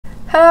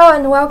Hello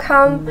and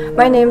welcome.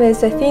 My name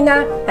is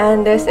Athena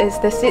and this is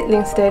the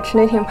Seedling Stitch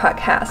Knitting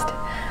Podcast.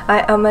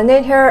 I am a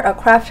knitter, a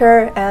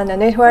crafter, and a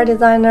knitwear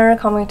designer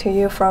coming to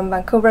you from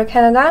Vancouver,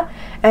 Canada.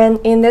 And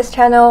in this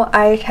channel,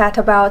 I chat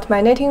about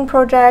my knitting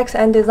projects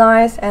and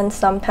designs and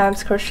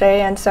sometimes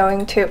crochet and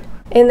sewing too.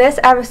 In this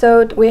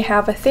episode, we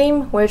have a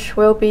theme which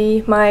will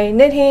be my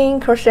knitting,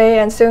 crochet,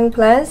 and sewing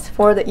plans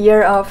for the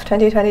year of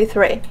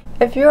 2023.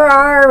 If you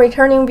are a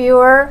returning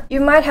viewer,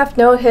 you might have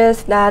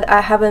noticed that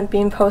I haven't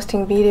been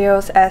posting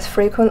videos as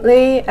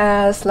frequently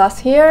as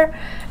last year,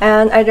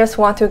 and I just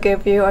want to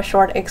give you a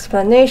short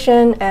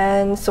explanation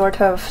and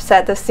sort of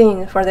set the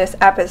scene for this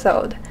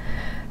episode.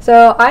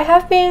 So I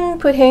have been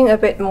putting a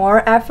bit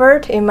more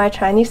effort in my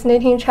Chinese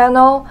knitting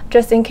channel.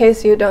 Just in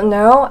case you don't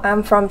know,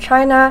 I'm from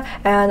China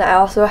and I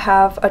also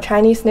have a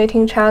Chinese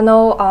knitting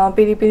channel on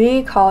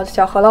Bilibili called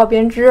小河老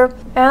编织,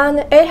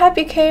 and it had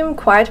become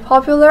quite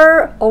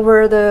popular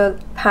over the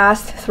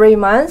past 3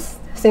 months.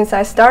 Since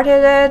I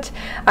started it,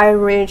 I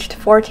reached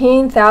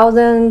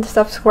 14,000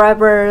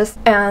 subscribers,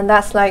 and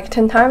that's like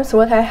 10 times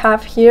what I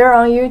have here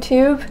on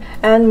YouTube.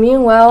 And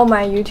meanwhile,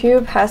 my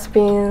YouTube has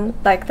been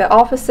like the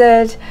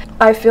opposite.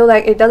 I feel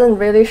like it doesn't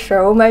really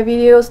show my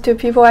videos to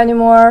people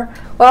anymore.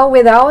 Well,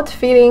 without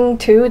feeling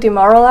too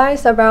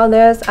demoralized about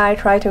this, I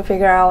try to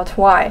figure out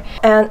why.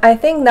 And I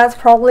think that's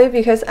probably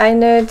because I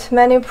knit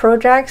many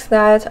projects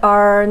that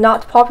are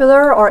not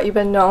popular or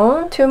even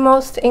known to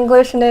most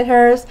English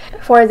knitters.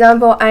 For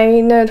example,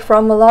 I knit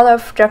from a lot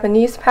of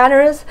Japanese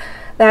patterns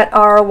that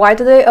are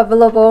widely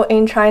available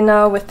in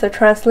China with the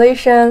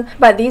translation,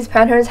 but these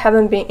patterns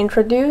haven't been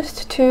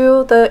introduced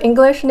to the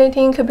English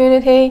knitting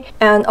community,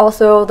 and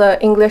also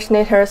the English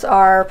knitters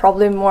are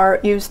probably more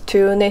used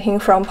to knitting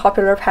from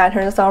popular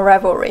patterns on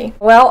Ravelry.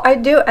 Well, I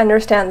do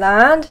understand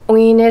that.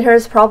 We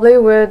knitters probably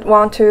would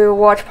want to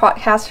watch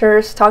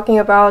podcasters talking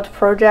about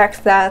projects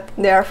that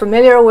they are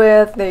familiar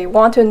with, they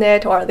want to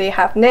knit, or they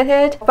have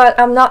knitted, but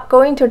I'm not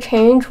going to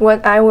change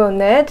what I will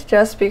knit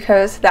just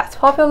because that's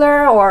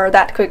popular or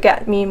that could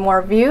get me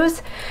more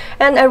views.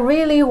 And I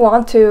really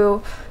want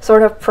to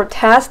sort of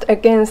protest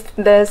against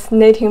this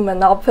knitting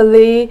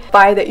monopoly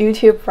by the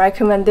YouTube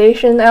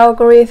recommendation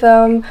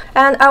algorithm,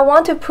 and I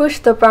want to push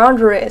the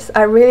boundaries.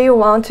 I really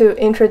want to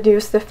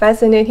introduce the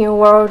fascinating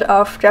world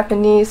of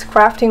Japanese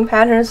crafting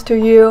patterns to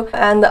you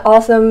and the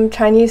awesome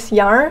Chinese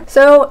yarn.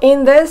 So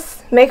in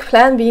this make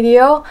plan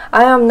video,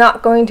 I am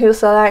not going to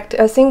select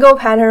a single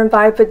pattern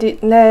by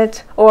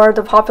PetiteKnit or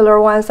the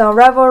popular ones on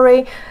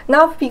Ravelry,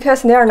 not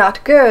because they're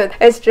not good,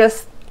 it's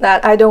just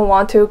that I don't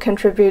want to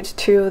contribute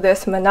to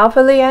this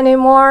monopoly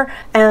anymore,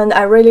 and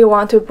I really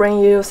want to bring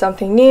you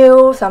something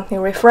new,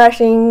 something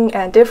refreshing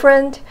and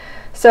different.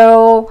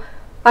 So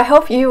I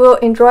hope you will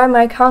enjoy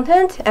my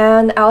content,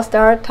 and I'll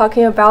start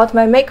talking about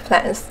my make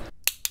plans.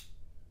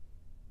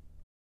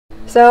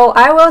 So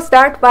I will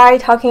start by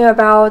talking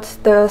about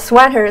the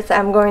sweaters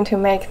I'm going to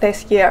make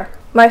this year.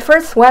 My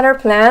first sweater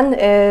plan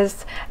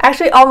is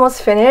actually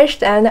almost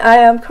finished and I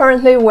am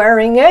currently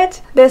wearing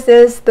it. This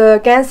is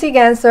the Guernsey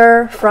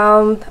Genser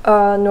from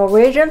a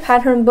Norwegian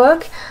pattern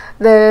book,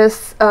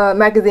 this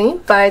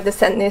magazine by the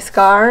Sandnes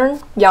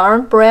Garn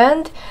Yarn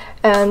brand,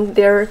 and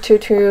their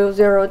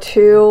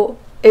 2202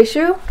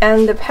 issue.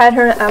 And the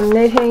pattern I'm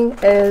knitting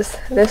is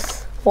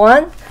this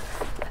one.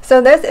 So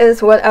this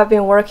is what I've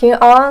been working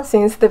on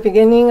since the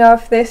beginning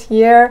of this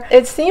year.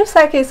 It seems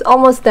like it's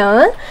almost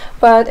done,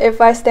 but if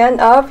I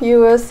stand up, you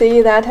will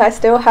see that I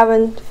still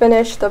haven't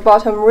finished the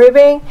bottom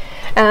ribbing,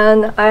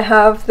 and I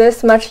have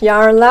this much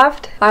yarn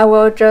left. I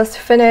will just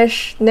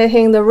finish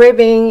knitting the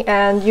ribbing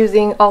and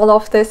using all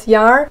of this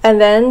yarn, and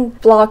then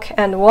block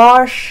and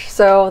wash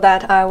so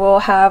that I will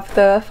have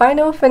the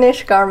final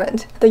finished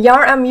garment. The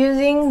yarn I'm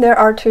using, there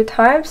are 2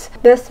 types.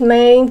 This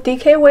main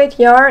DK weight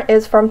yarn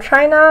is from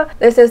China.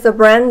 This is a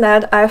brand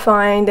that I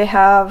find they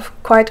have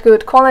quite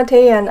good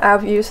quality and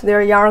I've used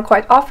their yarn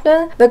quite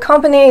often. The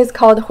company is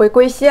called 回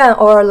归线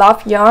or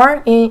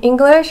LoveYarn in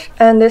English,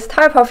 and this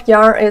type of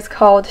yarn is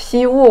called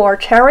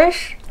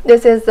LoveYarn-Cherish.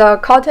 This is a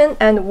cotton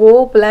and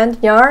wool blend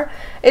yarn.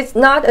 It's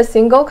not a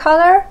single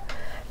color.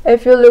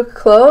 If you look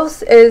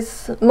close,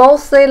 it's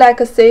mostly like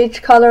a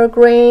sage color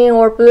green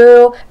or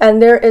blue, and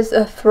there is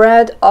a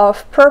thread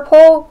of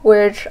purple,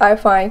 which I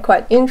find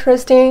quite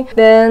interesting.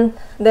 Then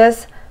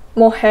this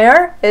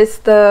mohair is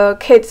the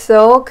Kate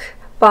Silk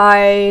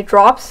by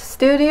Drops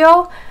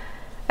Studio,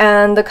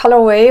 and the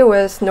colorway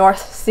was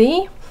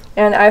NorthSea,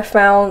 and I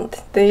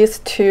found these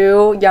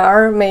 2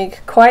 yarn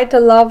make quite a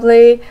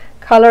lovely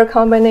color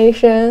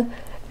combination.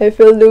 If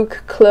you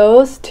look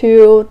close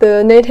to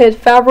the knitted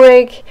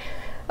fabric,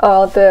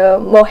 the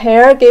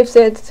mohair gives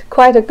it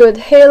quite a good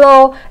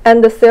halo,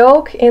 and the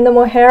silk in the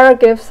mohair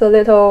gives a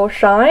little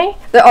shine.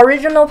 The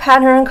original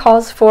pattern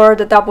calls for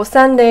the double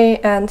Sunday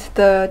and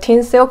the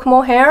tin silk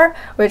mohair,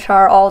 which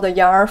are all the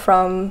yarn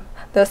from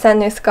the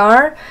Sandnes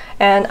Garn,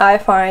 and I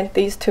find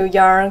these two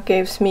yarn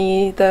gives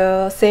me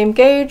the same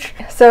gauge.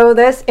 So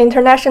this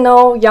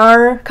international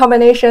yarn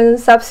combination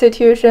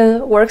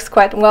substitution works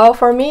quite well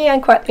for me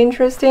and quite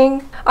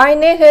interesting. I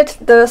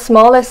knitted the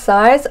smallest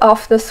size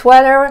of the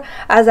sweater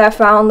as I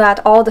found that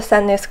all the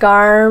Sandnes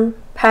Garn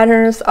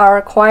patterns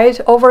are quite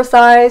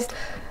oversized,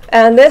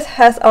 and this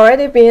has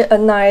already been a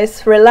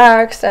nice,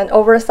 relaxed and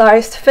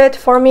oversized fit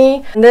for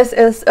me. This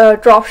is a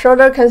drop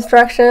shoulder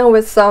construction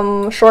with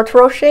some short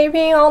row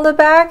shaping on the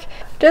back.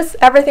 Just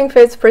everything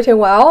fits pretty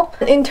well.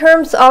 In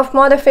terms of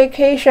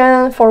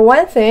modification, for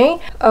one thing,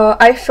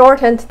 I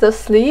shortened the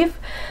sleeve.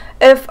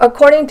 If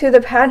according to the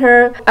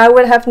pattern, I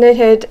would have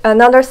knitted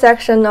another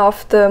section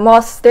of the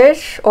moss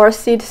stitch or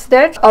seed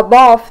stitch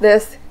above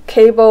this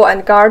cable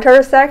and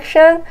garter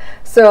section,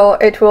 so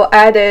it will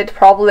add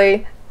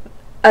probably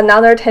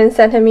another 10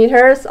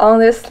 centimeters on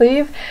this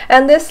sleeve.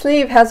 And this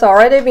sleeve has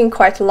already been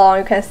quite long.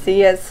 You can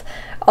see it's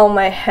on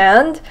my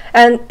hand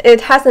and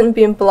it hasn't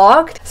been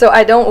blocked, so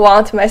I don't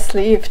want my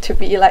sleeve to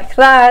be like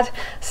that,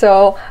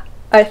 so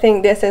I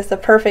think this is the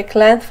perfect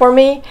length for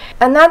me.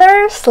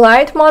 Another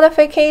slight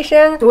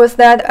modification was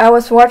that I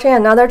was watching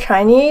another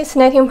Chinese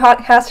knitting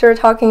podcaster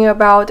talking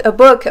about a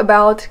book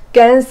about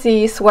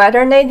Guernsey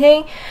sweater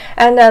knitting,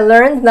 and I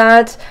learned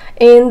that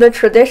in the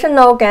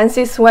traditional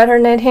Guernsey sweater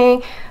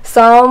knitting,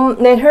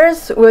 some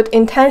knitters would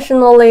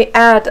intentionally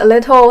add a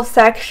little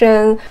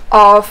section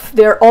of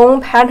their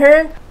own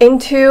pattern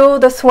into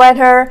the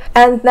sweater,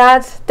 and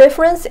that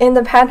difference in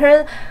the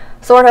pattern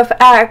sort of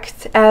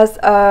acts as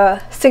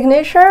a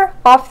signature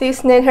of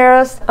these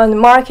knitters and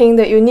marking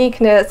the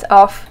uniqueness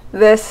of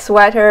this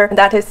sweater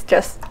that is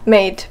just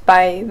made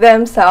by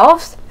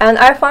themselves. And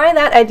I find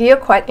that idea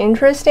quite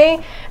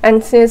interesting,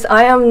 and since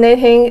I am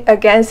knitting a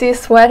Guernsey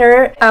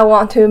sweater, I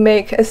want to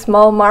make a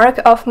small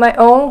mark of my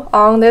own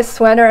on this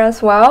sweater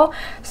as well.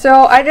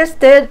 So I just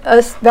did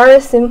a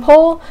very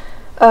simple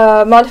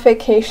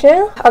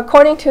modification.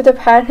 According to the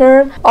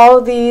pattern, all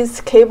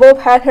these cable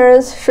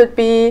patterns should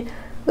be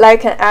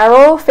like an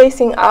arrow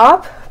facing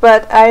up,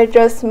 but I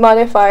just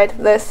modified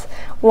this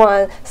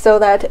one so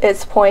that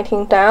it's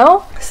pointing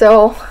down.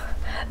 So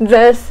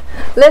this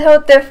little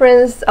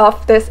difference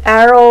of this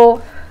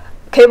arrow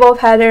cable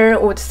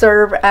pattern would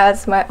serve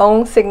as my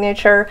own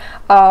signature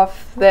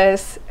of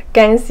this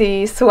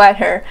Guernsey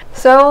sweater.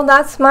 So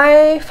that's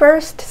my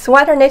first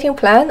sweater knitting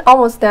plan,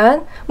 almost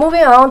done.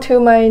 Moving on to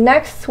my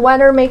next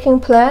sweater making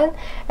plan,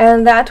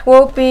 and that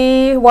will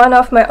be one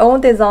of my own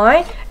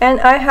design,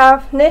 and I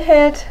have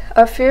knitted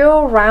a few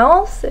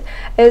rounds.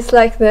 It's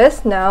like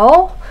this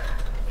now.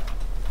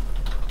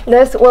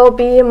 This will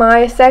be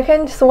my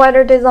second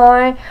sweater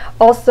design,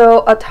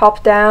 also a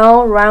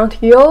top-down round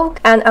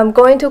yoke, and I'm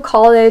going to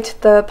call it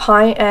the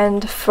Pine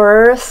and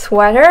Fir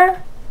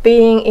Sweater,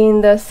 being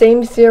in the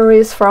same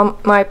series from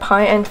my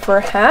Pine and Fir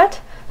hat.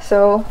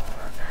 So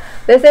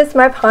this is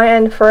my Pine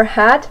and Fir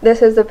hat.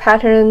 This is a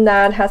pattern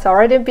that has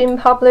already been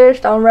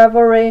published on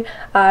Ravelry.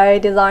 I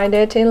designed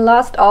it in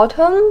last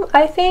autumn,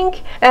 I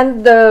think,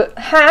 and the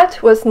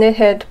hat was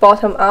knitted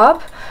bottom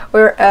up,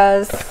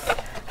 whereas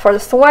for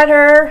the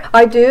sweater,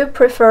 I do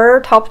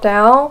prefer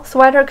top-down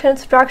sweater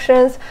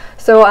constructions,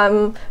 so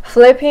I'm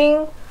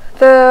flipping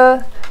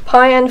the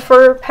Pine and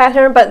Fir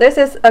pattern, but this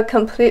is a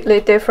completely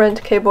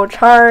different cable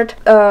chart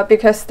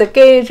because the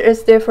gauge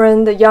is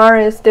different, the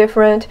yarn is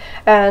different,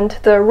 and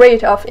the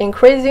rate of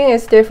increasing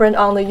is different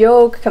on the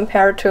yoke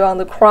compared to on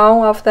the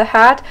crown of the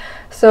hat.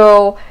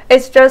 So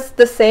it's just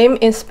the same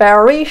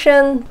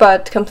inspiration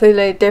but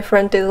completely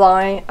different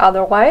design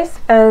otherwise.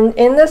 And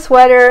in the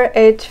sweater,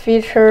 it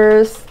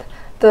features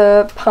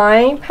the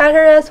pine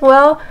pattern as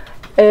well.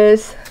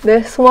 Is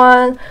this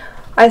one.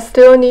 I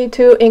still need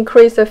to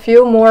increase a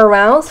few more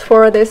rounds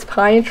for this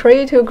pine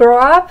tree to grow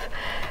up,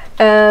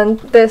 and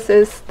this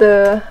is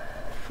the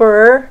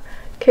fir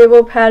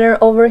cable pattern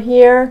over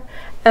here,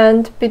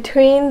 and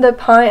between the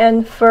pine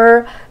and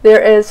fir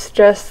there is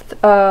just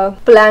a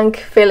blank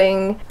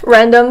filling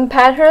random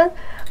pattern.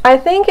 I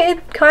think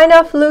it kind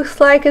of looks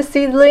like a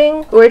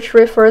seedling, which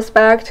refers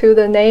back to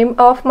the name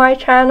of my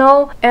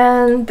channel,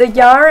 and the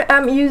yarn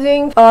I'm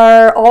using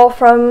are all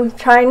from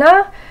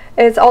China.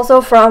 It's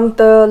also from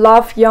the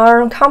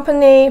LoveYarn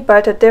company,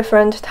 but a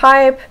different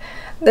type.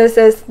 This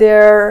is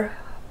their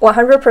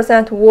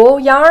 100% wool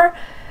yarn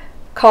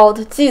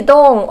called 悸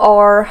动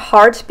or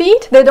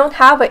heartbeat. They don't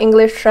have an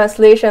English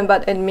translation,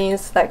 but it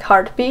means like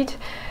heartbeat.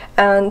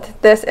 And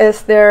this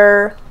is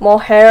their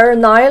mohair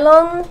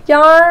nylon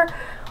yarn,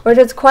 which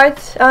is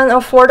quite an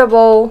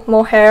affordable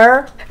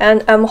mohair.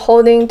 And I'm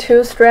holding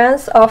 2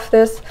 strands of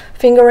this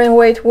fingering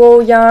weight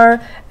wool yarn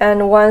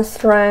and 1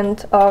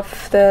 strand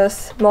of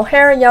this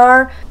mohair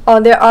yarn.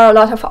 There are a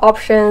lot of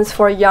options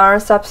for yarn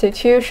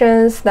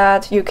substitutions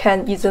that you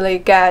can easily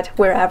get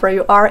wherever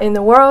you are in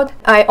the world.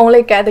 I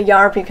only get the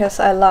yarn because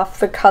I love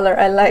the color.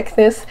 I like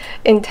this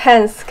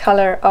intense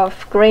color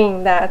of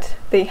green that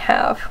they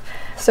have.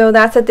 So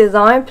that's a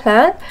design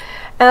plan.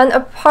 And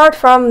apart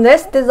from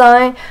this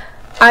design,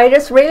 I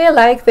just really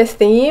like the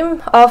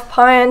theme of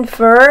pine and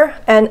fir,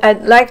 and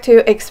I'd like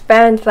to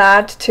expand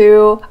that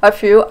to a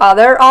few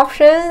other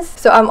options.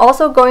 So I'm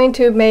also going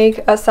to make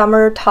a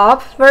summer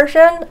top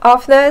version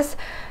of this,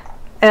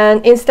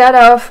 and instead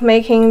of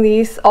making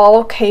these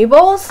all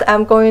cables,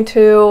 I'm going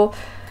to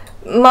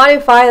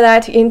modify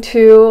that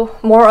into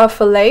more of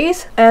a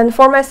lace. And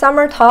for my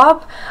summer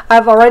top,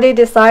 I've already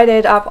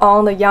decided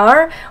upon the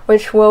yarn,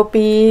 which will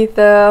be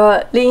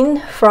the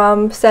lin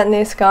from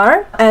Sandnes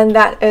Garn, and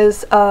that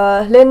is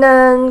a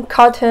linen,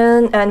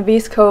 cotton and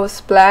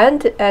viscose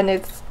blend, and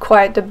it's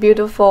quite a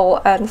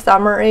beautiful and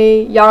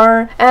summery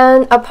yarn.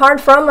 And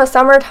apart from a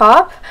summer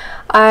top,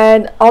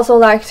 I'd also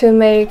like to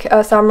make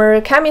a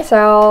summer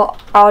camisole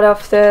out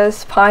of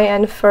this pine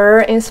and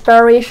fir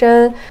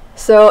inspiration.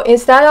 So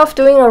instead of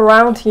doing a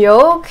round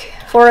yoke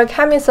for a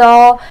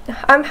camisole,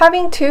 I'm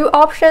having two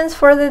options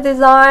for the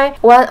design.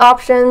 One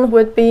option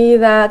would be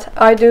that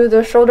I do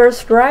the shoulder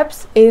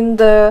straps in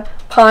the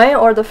pine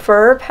or the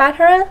fir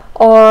pattern,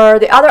 or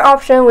the other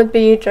option would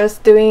be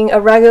just doing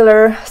a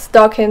regular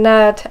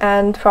stockinette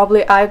and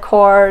probably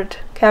I-cord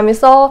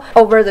camisole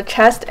over the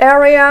chest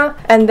area,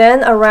 and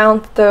then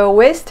around the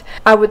waist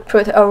I would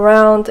put a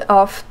round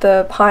of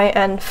the pine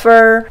and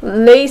fir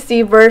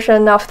lacy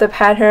version of the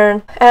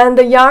pattern. And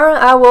the yarn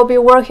I will be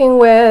working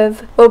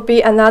with will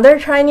be another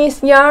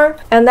Chinese yarn,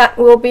 and that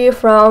will be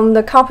from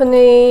the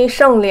company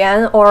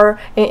Shenglian, or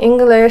in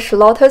English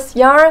Lotus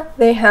Yarn.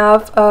 They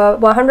have a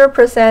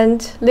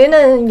 100%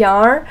 linen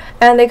yarn,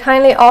 and they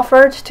kindly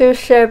offered to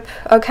ship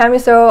a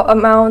camisole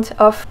amount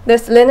of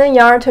this linen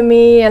yarn to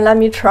me and let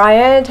me try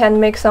it and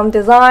make some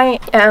design.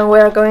 And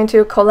we're going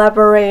to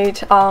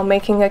collaborate on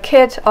making a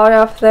kit out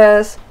of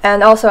this,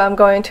 and also I'm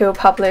going to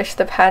publish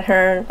the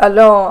pattern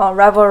alone on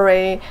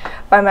Ravelry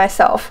by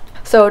myself.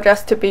 So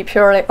just to be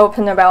purely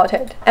open about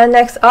it. And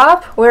next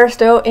up, we're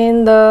still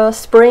in the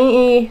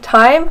springy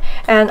time,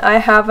 and I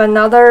have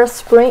another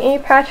springy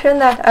pattern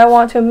that I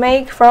want to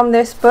make from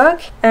this book,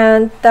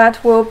 and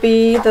that will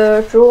be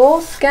the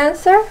Guernsey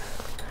Genser.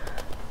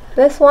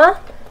 This one.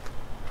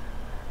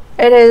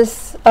 It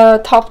is a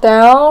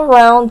top-down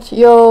round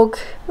yoke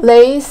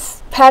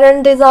lace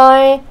pattern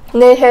design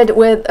knitted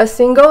with a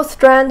single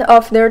strand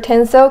of their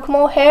tin silk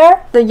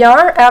mohair. The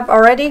yarn I've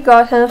already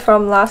gotten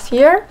from last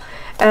year,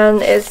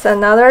 and it's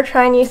another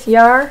Chinese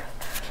yarn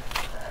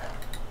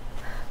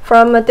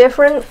from a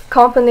different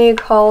company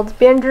called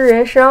编织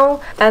人生,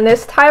 and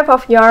this type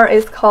of yarn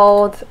is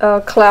called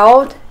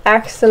Cloud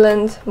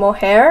Excellent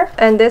Mohair,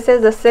 and this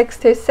is a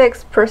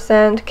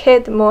 66%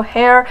 kid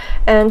mohair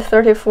and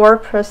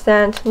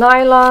 34%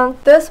 nylon.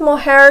 This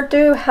mohair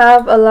do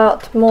have a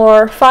lot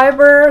more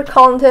fiber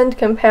content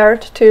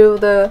compared to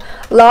the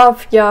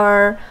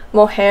LoveYarn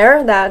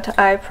mohair that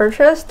I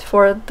purchased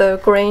for the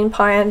green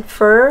pine and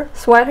fir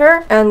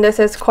sweater, and this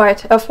is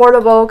quite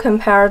affordable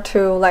compared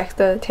to like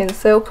the tin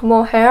silk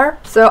mohair.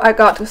 So I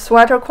got the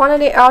sweater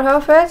quantity out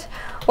of it.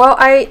 Well,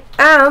 I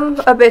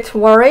am a bit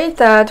worried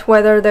that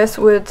whether this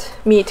would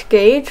meet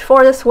gauge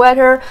for the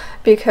sweater,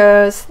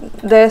 because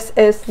this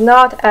is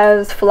not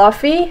as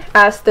fluffy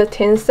as the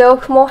tin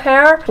silk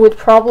mohair. Would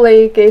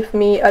probably give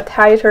me a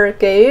tighter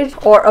gauge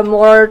or a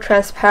more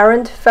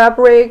transparent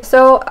fabric.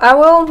 So I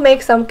will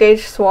make some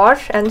gauge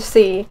swatch and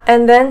see.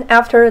 And then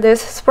after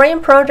this spring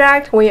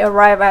project, we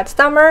arrive at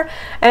summer,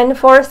 and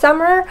for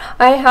summer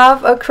I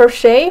have a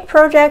crochet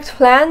project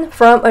plan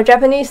from a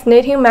Japanese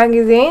knitting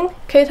magazine.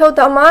 Keto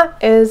Dama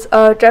is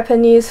a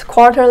Japanese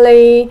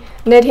quarterly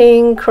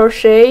knitting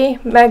crochet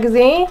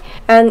magazine,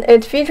 and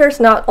it features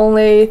not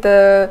only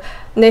the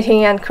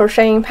knitting and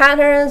crocheting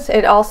patterns,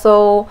 it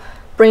also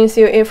brings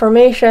you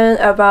information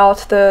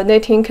about the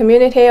knitting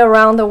community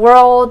around the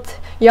world,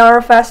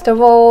 yarn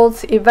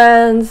festivals,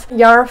 events,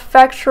 yarn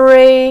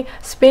factory,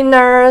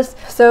 spinners.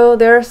 So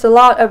there's a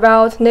lot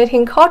about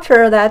knitting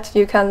culture that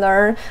you can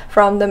learn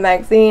from the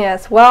magazine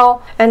as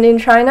well. And in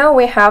China,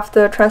 we have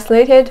the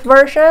translated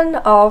version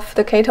of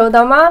the Keto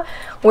Dama,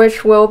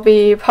 which will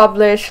be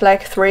published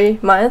like 3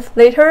 months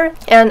later.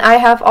 And I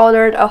have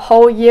ordered a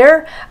whole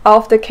year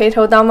of the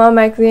Keto Dama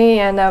magazine,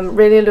 and I'm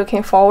really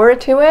looking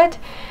forward to it.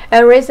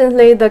 And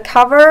recently, the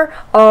cover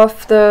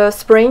of the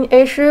spring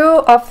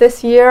issue of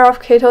this year of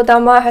Keto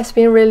Dama has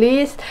been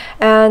released,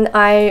 and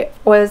I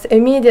was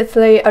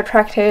immediately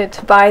attracted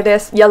by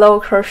this yellow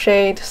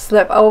crocheted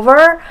slip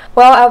over.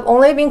 Well, I've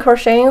only been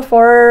crocheting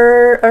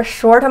for a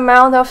short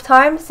amount of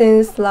time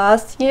since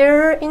last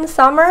year in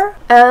summer,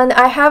 and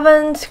I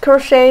haven't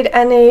crocheted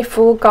any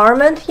full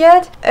garment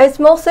yet. It's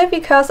mostly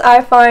because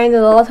I find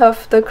a lot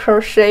of the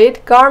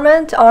crocheted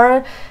garments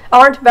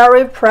aren't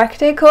very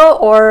practical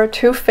or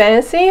too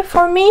fancy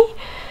for me,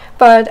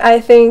 but I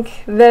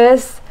think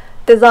this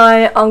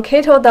design on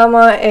Keto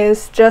Dama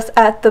is just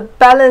at the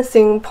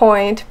balancing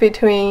point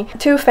between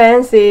too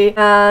fancy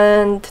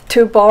and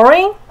too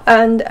boring.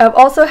 And I've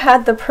also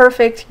had the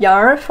perfect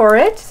yarn for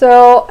it.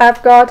 So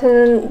I've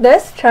gotten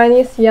this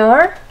Chinese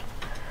yarn,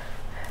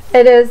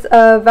 It is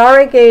a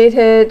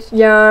variegated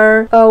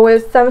yarn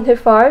with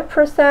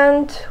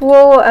 75%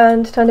 wool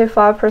and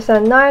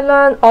 25%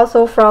 nylon,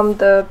 also from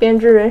the 编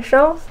织人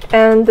生.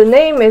 And the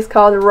name is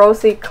called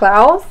Rosy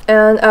Clouds,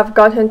 and I've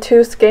gotten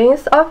 2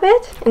 skeins of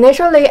it.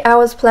 Initially, I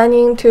was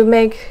planning to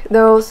make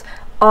those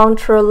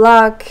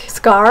entrelac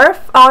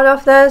scarf out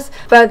of this,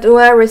 but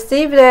when I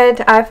received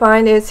it, I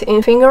find it's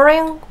in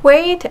fingering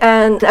weight,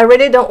 and I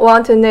really don't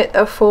want to knit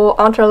a full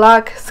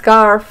entrelac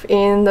scarf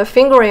in the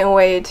fingering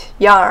weight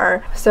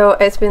yarn, so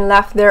it's been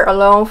left there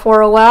alone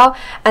for a while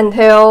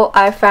until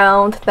I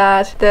found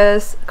that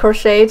this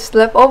crocheted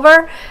slip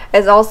over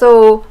is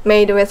also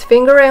made with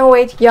fingering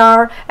weight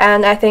yarn,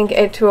 and I think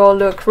it will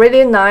look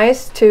really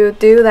nice to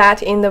do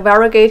that in the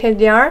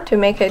variegated yarn to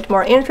make it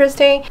more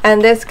interesting.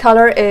 And this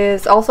color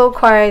is also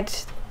quite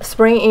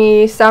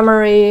springy,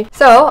 summery,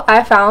 so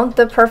I found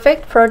the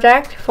perfect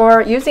project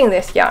for using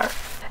this yarn.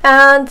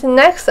 And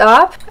next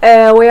up,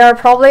 we are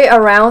probably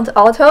around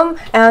autumn,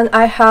 and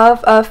I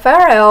have a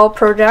farewell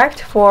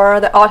project for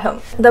the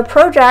autumn. The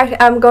project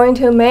I'm going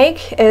to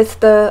make is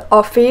the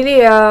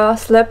Ophelia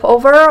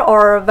slipover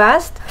or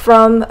vest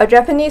from a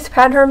Japanese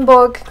pattern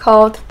book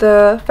called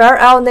the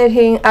Farewell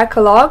Knitting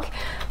Eclogue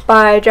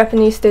by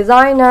Japanese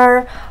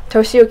designer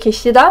Toshio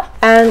Kishida,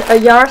 and a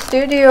yarn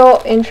studio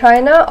in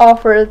China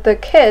offered the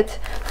kit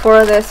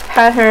for this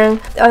pattern.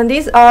 And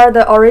these are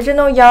the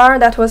original yarn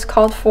that was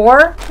called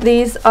for.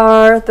 These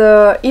are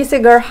the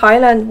Isiger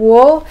Highland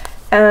wool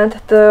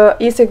and the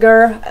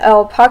Isiger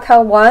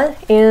alpaca one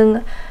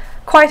in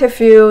quite a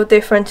few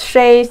different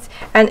shades,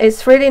 and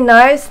it's really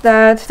nice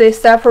that they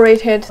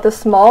separated the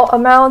small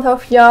amount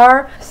of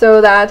yarn so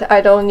that I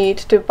don't need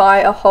to buy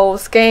a whole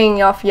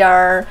skein of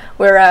yarn,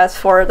 whereas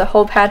for the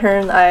whole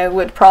pattern I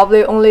would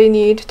probably only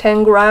need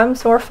 10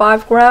 grams or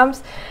 5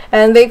 grams.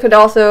 And they could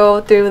also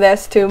do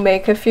this to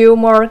make a few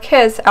more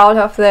kits out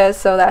of this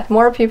so that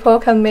more people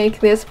can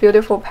make this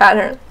beautiful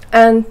pattern.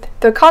 And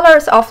the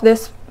colors of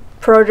this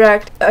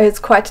project is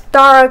quite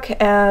dark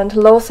and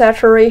low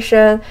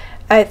saturation.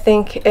 I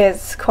think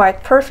it's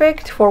quite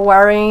perfect for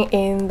wearing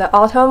in the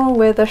autumn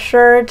with a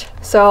shirt,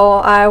 so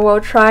I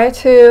will try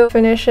to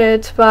finish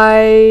it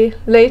by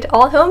late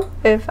autumn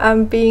if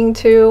I'm being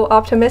too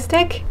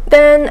optimistic.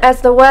 Then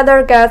as the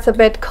weather gets a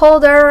bit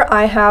colder,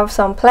 I have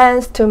some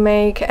plans to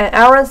make an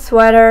Aran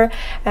sweater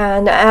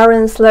and an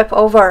Aran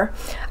slipover.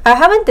 I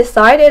haven't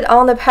decided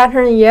on the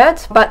pattern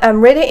yet, but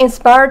I'm really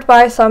inspired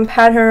by some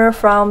pattern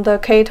from the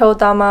Kato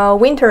Dama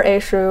winter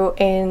issue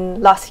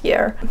in last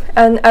year.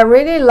 And I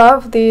really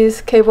love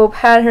these cable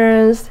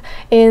patterns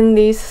in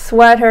these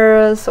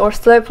sweaters or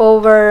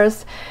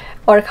slipovers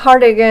or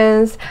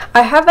cardigans.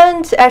 I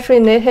haven't actually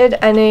knitted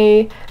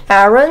any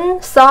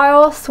Aran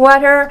style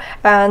sweater,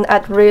 and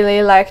I'd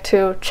really like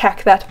to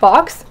check that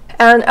box.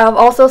 And I've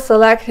also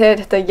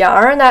selected the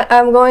yarn that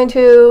I'm going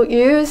to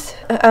use,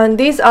 and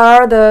these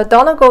are the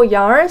Donegal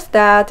yarns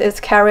that is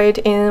carried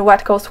in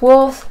Wet Coast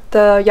Wools,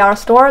 the yarn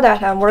store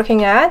that I'm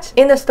working at.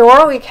 In the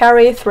store, we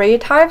carry 3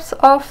 types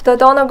of the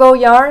Donegal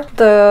yarn.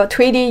 The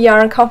Tweedy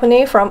Yarn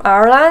Company from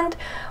Ireland,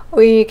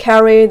 we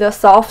carry the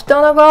soft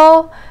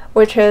Donegal,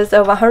 which is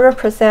a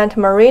 100%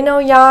 merino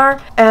yarn,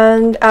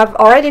 and I've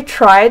already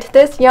tried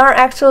this yarn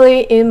actually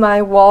in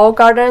my wall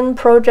garden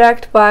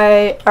project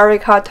by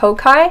Erika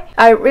Tokai.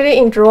 I really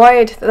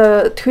enjoyed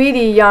the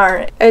Tweedy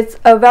yarn. It's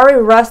a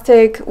very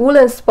rustic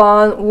woolen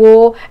spun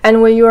wool,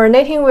 and when you are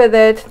knitting with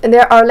it,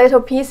 there are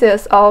little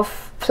pieces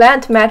of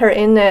plant matter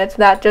in it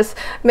that just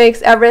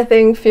makes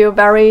everything feel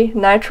very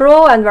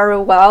natural and very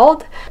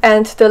wild.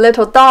 And the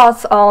little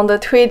dots on the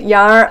tweed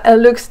yarn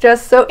looks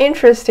just so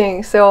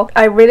interesting, so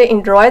I really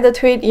enjoy the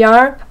tweed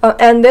yarn,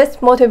 and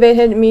this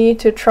motivated me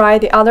to try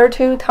the other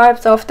 2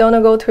 types of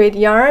Donegal tweed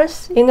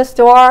yarns in the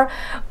store,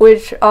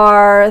 which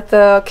are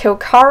the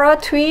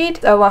Kilcara tweed,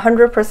 a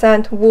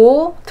 100%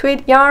 wool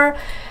tweed yarn,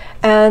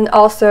 and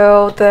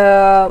also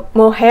the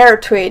mohair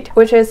tweed,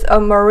 which is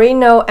a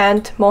merino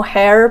and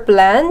mohair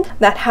blend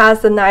that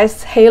has a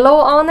nice halo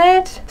on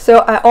it. So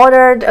I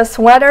ordered a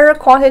sweater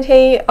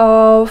quantity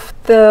of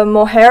the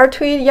mohair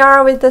tweed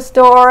yarn with the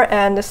store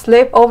and the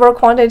slip-over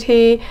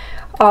quantity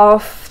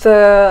of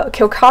the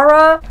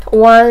Kilcara,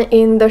 one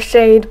in the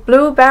shade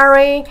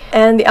Blueberry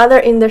and the other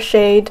in the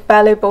shade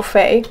Ballet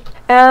Buffet.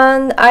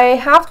 And I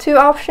have 2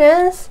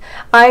 options.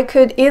 I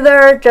could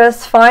either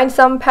just find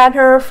some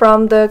pattern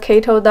from the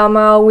Kato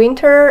Dama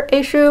winter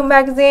issue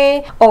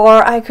magazine,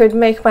 or I could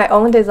make my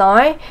own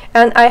design.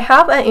 And I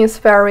have an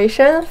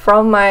inspiration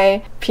from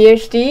my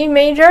PhD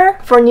major.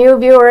 For new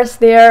viewers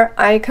there,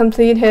 I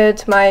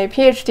completed my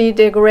PhD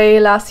degree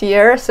last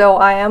year, so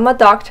I am a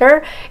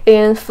doctor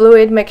in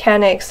fluid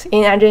mechanics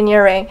in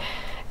engineering.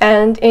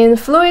 And in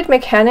fluid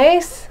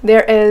mechanics,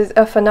 there is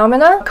a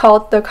phenomenon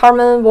called the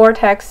Kármán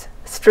vortex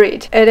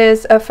street. It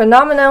is a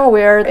phenomenon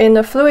where in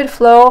the fluid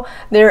flow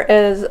there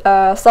is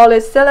a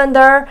solid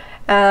cylinder,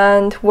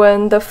 and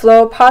when the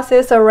flow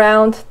passes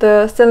around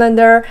the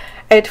cylinder,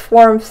 it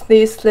forms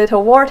these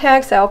little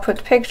vortex. I'll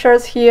put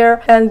pictures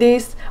here, and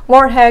these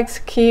vortex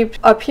keep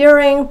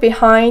appearing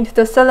behind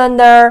the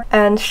cylinder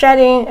and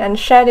shedding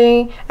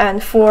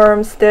and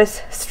forms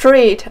this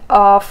street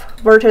of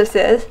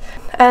vertices.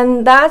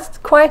 And that's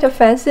quite a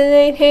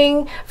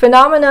fascinating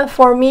phenomenon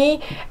for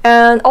me,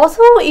 and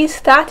also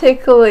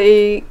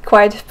aesthetically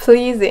quite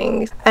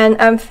pleasing. And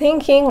I'm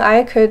thinking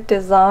I could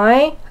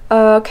design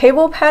a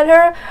cable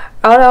pattern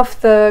out of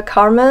the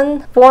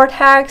common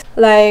vortex,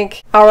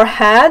 like our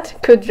head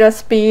could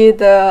just be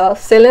the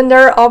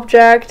cylinder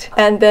object,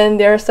 and then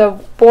there's a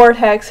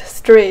vortex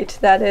street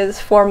that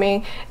is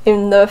forming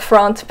in the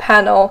front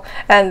panel,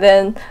 and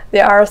then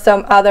there are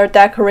some other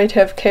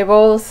decorative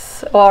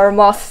cables or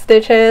moss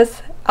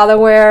stitches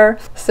elsewhere.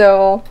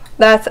 So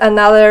that's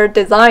another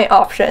design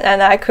option,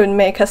 and I could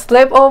make a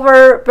slip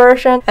over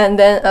version and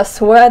then a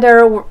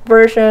sweater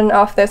version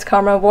of this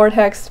common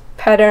vortex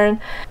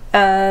pattern,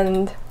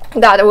 and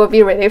that would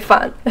be really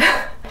fun.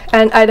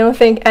 And I don't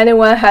think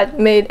anyone had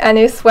made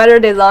any sweater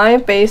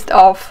design based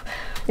off,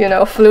 you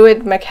know,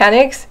 fluid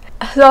mechanics.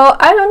 So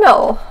I don't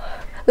know.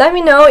 Let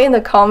me know in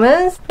the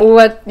comments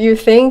what you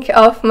think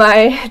of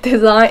my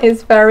design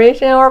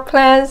inspiration or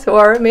plans,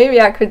 or maybe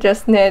I could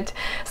just knit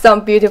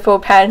some beautiful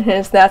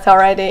patterns that's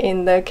already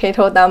in the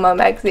Keto Dama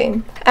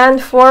magazine. And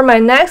for my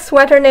next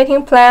sweater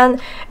knitting plan,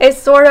 it's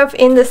sort of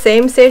in the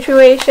same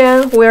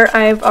situation where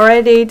I've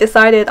already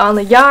decided on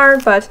the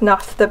yarn but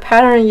not the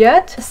pattern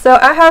yet. So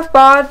I have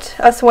bought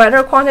a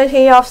sweater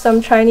quantity of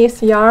some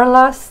Chinese yarn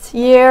last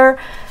year.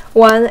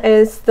 One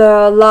is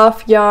the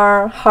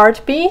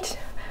LoveYarn-Heartbeat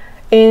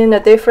in a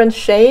different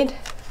shade,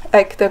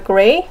 like the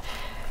gray,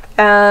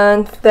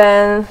 and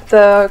then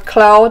the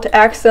Cloud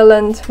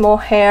Excellent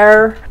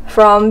Mohair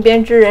from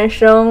Bianzhi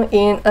Rensheng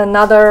in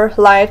another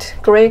light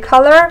gray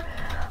color.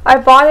 I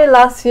bought it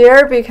last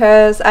year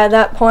because at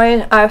that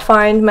point I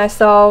find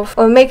myself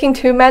making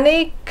too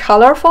many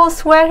colorful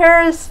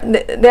sweaters.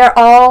 They're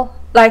all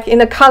like in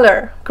a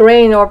color,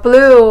 green or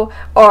blue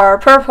or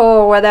purple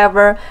or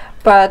whatever,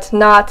 but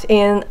not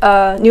in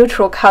a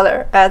neutral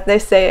color as they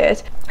say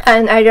it.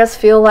 And I just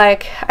feel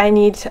like I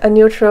need a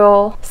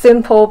neutral,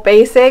 simple,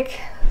 basic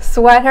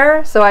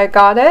sweater, so I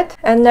got it.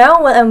 And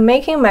now when I'm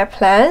making my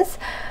plans,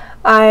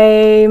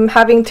 I'm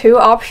having two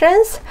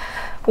options.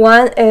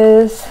 One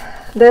is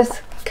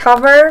this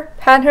cover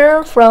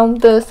pattern from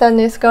the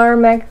Sandnes Garn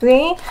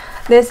magazine.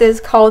 This is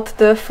called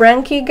the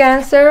Guernsey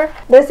Genser.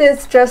 This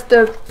is just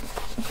a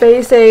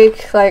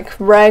basic like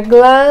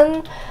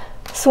raglan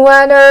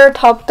sweater,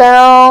 top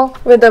down,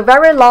 with a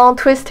very long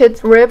twisted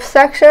rib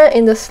section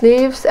in the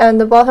sleeves and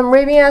the bottom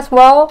ribbing as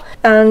well.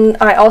 And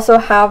I also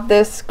have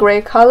this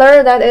gray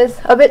color that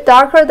is a bit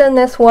darker than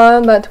this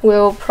one, but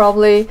will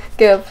probably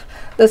give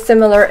the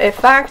similar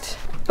effect.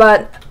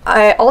 But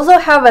I also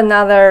have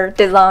another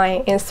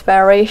design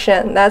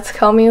inspiration that's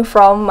coming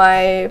from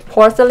my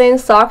porcelain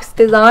socks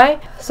design.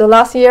 So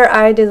last year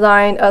I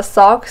designed a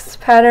socks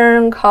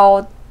pattern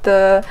called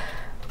the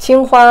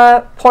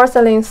Qinghua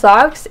porcelain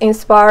socks,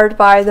 inspired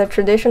by the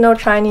traditional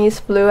Chinese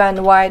blue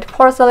and white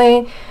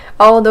porcelain.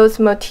 All those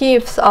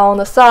motifs on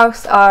the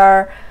socks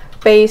are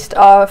based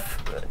off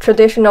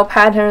traditional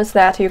patterns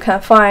that you can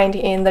find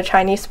in the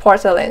Chinese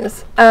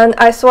porcelains. And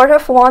I sort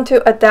of want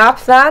to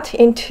adapt that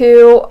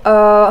into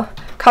a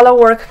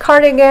colorwork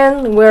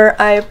cardigan where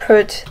I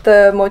put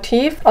the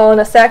motif on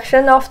a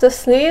section of the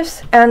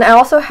sleeves. And I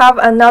also have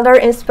another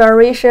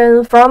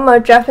inspiration from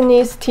a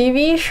Japanese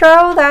TV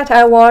show that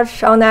I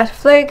watched on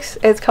Netflix.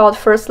 It's called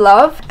First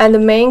Love, and the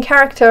main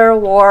character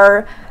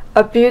wore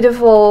a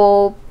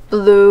beautiful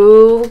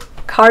blue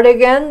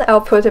cardigan.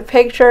 I'll put a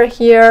picture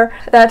here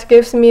that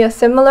gives me a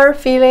similar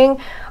feeling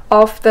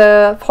of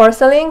the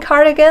porcelain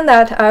cardigan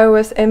that I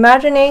was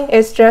imagining.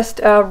 It's just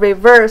a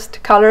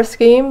reversed color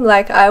scheme,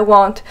 like I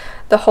want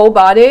the whole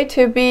body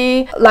to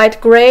be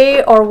light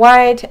gray or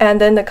white, and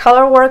then the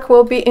color work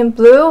will be in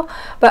blue.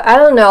 But I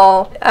don't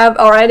know, I've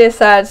already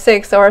said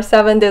 6 or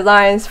 7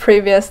 designs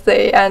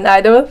previously, and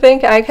I don't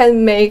think I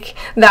can make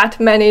that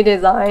many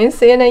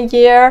designs in a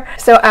year,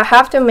 so I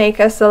have to make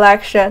a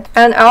selection.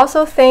 And I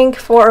also think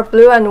for a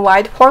blue and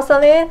white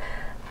porcelain,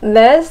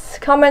 this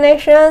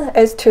combination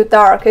is too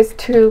dark, it's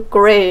too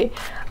gray.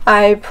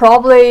 I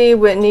probably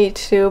would need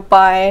to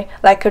buy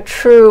like a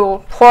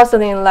true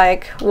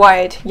porcelain-like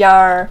white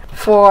yarn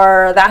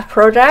for that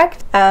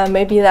project, and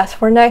maybe that's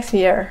for next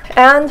year.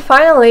 And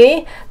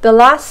finally, the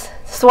last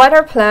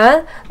sweater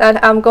plan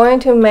that I'm going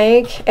to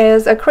make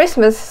is a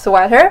Christmas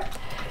sweater.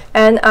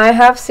 And I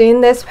have seen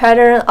this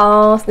pattern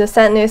on the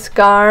Sandnes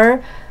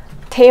Garn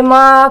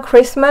Tema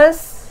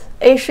Christmas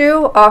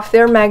issue of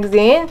their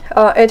magazine.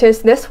 It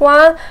is this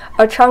one,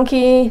 a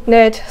chunky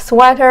knit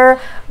sweater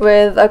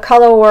with a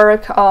color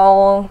work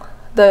on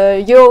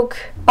the yoke.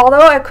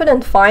 Although I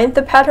couldn't find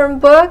the pattern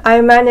book,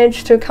 I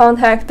managed to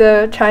contact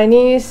the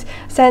Chinese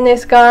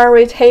Sandnes Garn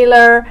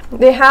retailer.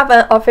 They have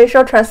an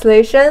official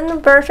translation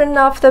version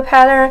of the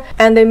pattern,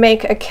 and they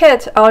make a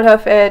kit out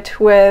of it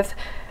with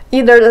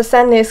either the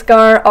Sandnes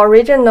Garn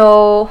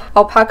original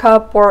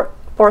alpaca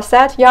or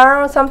set yarn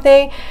or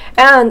something,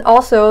 and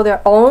also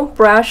their own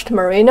brushed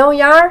merino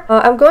yarn.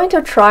 I'm going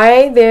to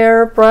try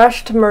their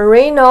brushed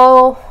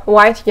merino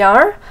white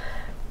yarn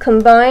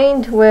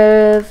combined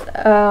with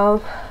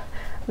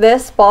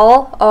this ball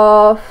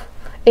of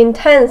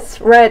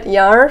intense red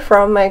yarn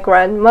from my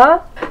grandma.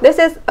 This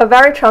is a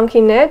very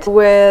chunky knit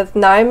with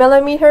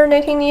 9mm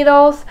knitting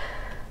needles,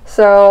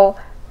 so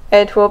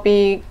it will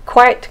be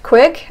quite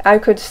quick. I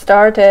could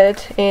start it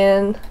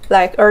in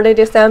like early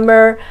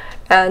December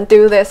and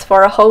do this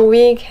for a whole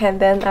week,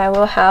 and then I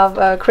will have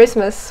a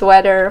Christmas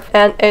sweater,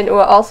 and it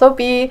will also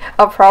be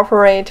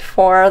appropriate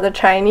for the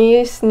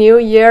Chinese New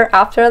Year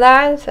after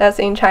that, as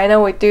in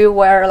China we do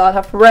wear a lot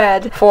of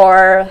red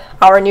for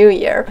our New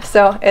Year,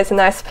 so it's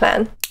a nice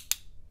plan.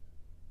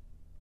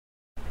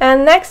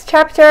 And next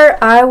chapter,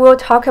 I will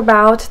talk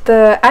about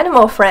the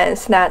animal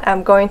friends that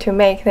I'm going to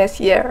make this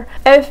year.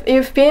 If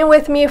you've been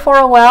with me for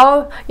a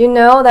while, you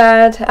know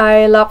that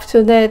I love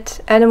to knit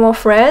animal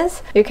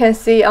friends. You can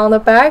see on the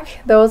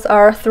back, those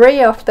are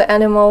 3 of the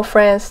animal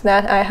friends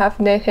that I have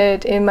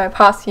knitted in my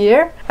past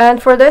year.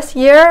 And for this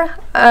year,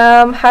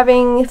 I'm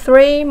having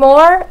 3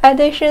 more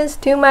additions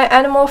to my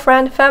animal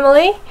friend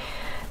family.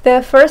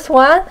 The first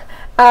one,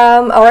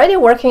 I'm already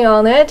working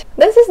on it.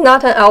 This is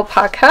not an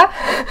alpaca,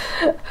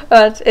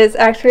 but it's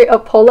actually a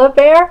polar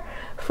bear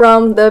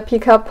from the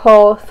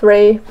Pica-Po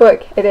 3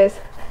 book. It is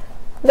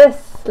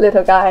this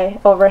little guy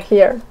over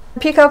here.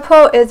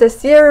 Pica-Po is a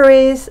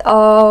series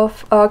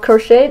of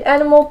crocheted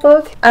animal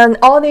book, and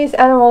all these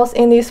animals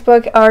in this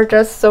book are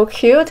just so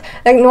cute.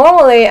 Like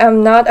normally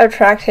I'm not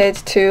attracted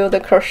to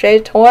the crochet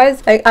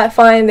toys. Like I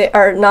find they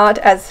are not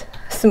as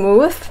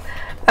smooth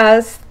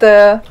as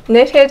the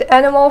knitted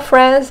animal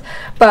friends,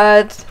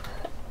 but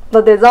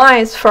the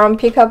designs from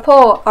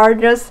Pica-Po are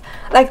just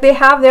like they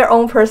have their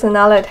own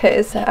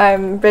personalities.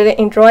 I'm really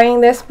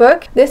enjoying this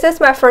book. This is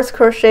my first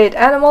crocheted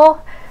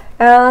animal,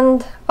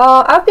 and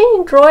I've been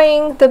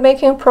enjoying the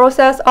making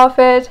process of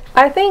it.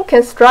 I think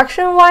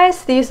construction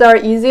wise these are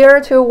easier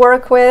to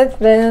work with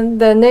than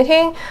the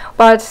knitting,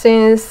 but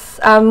since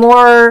I'm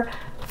more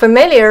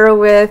familiar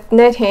with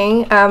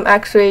knitting, I'm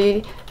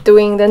actually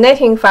doing the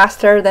knitting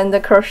faster than the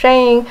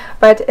crocheting,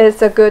 but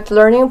it's a good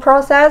learning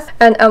process.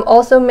 And I'm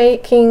also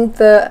making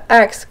the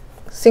X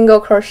single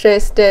crochet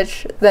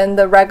stitch than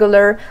the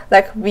regular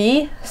like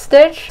V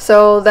stitch,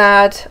 so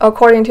that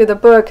according to the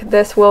book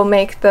this will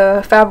make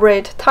the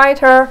fabric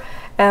tighter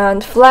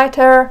and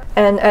flatter,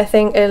 and I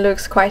think it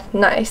looks quite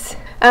nice.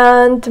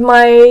 And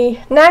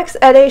my next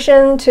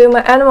addition to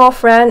my animal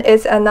friend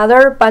is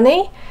another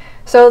bunny.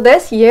 So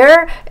this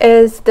year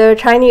is the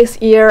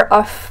Chinese Year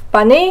of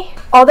Bunny.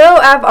 Although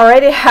I've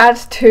already had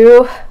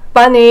 2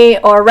 bunny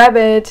or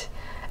rabbit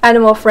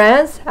animal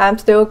friends, I'm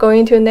still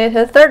going to knit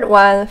a 3rd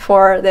one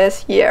for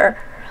this year.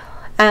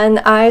 And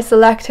I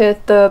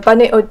selected the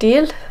Bunny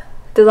Odile,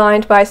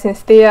 designed by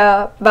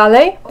Cynthia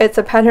Valley. It's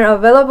a pattern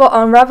available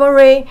on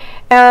Ravelry,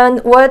 and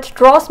what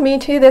draws me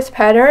to this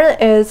pattern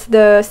is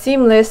the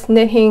seamless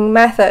knitting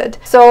method.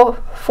 So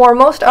for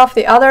most of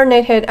the other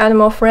knitted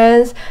animal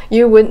friends,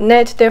 you would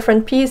knit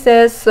different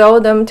pieces, sew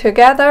them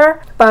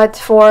together, but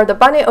for the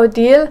Bunny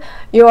Odile,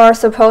 you are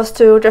supposed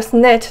to just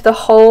knit the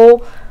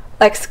whole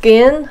like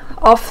skin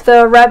of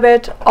the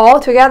rabbit all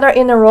together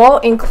in a row,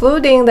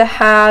 including the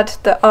head,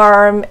 the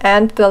arm,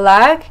 and the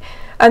leg,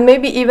 and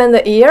maybe even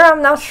the ear,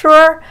 I'm not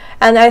sure.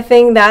 And I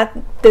think that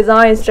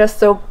design is just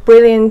so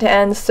brilliant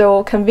and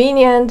so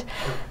convenient,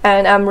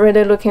 and I'm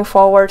really looking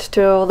forward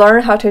to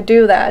learn how to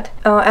do that.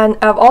 And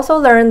I've also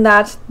learned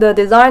that the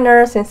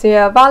designer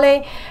Cynthia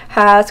Valley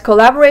has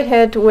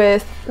collaborated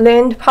with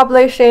Lind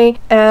Publishing,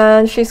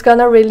 and she's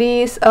gonna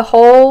release a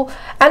whole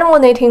animal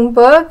knitting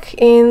book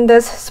in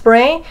this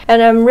spring,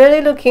 and I'm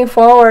really looking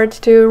forward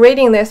to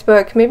reading this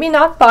book. Maybe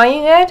not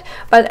buying it,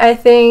 but I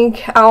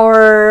think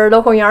our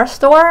local yarn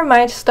store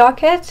might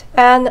stock it,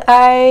 and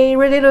I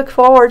really look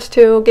forward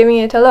to giving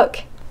it a look.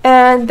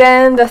 And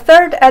then the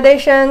 3rd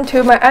addition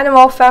to my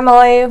animal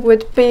family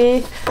would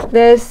be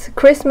this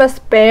Christmas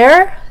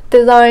bear,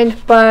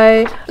 designed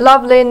by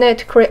Lovely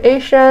Knit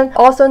Creation,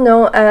 also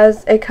known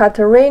as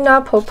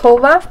Ekaterina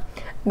Popova,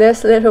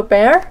 this little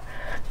bear.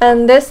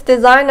 And this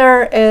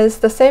designer is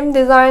the same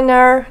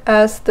designer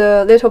as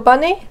the little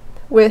bunny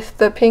with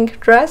the pink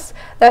dress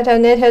that I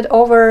knitted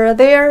over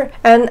there.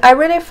 And I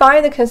really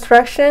find the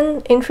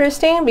construction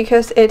interesting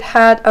because it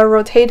had a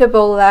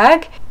rotatable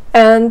leg,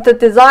 and the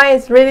design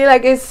is really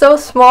like, it's so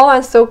small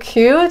and so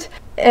cute.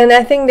 And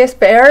I think this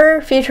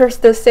bear features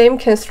the same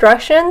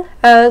construction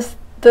as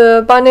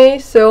the bunny,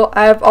 so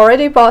I've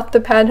already bought the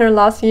pattern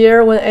last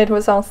year when it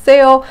was on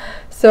sale,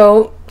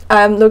 so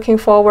I'm looking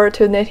forward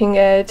to knitting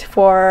it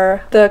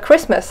for the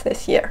Christmas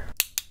this year.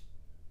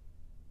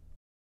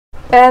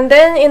 And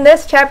then in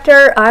this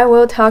chapter, I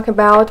will talk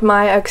about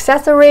my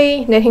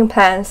accessory knitting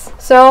plans.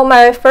 So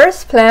my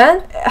first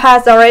plan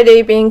has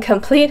already been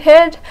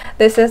completed.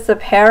 This is a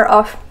pair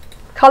of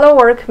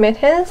colorwork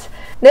mittens.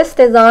 This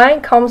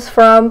design comes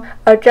from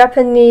a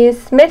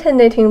Japanese mitten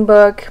knitting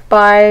book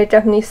by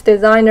Japanese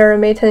designer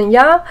Mitten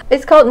Ya.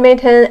 It's called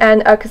Mitten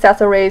and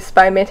Accessories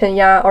by Mitten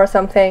Ya or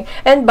something.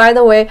 And by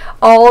the way,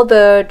 all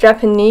the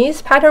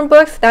Japanese pattern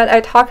books that I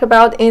talked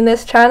about in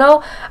this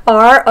channel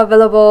are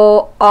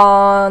available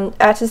on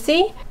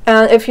Etsy.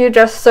 And if you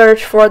just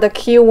search for the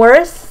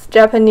keywords,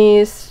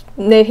 Japanese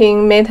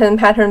knitting mitten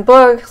pattern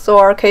books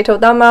or Kato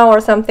Dama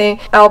or something,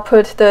 I'll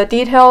put the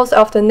details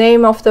of the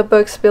name of the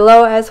books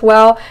below as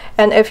well.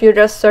 And if you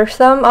just search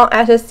them on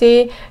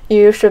Etsy,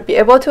 you should be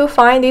able to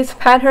find these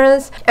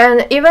patterns.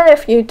 And even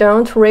if you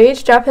don't read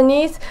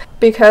Japanese,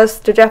 because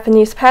the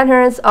Japanese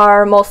patterns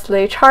are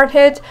mostly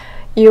charted,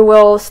 you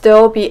will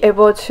still be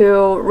able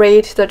to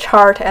read the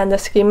chart and the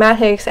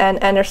schematics and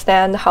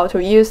understand how to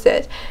use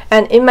it.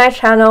 And in my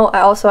channel,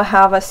 I also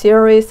have a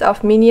series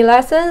of mini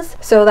lessons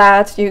so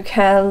that you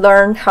can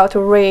learn how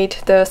to read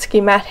the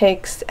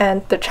schematics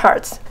and the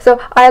charts. So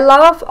I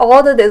love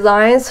all the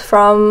designs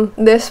from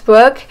this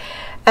book,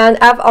 and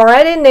I've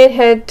already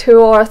knitted 2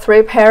 or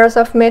 3 pairs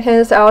of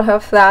mittens out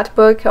of that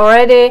book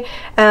already,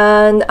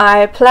 and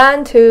I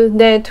plan to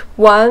knit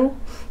 1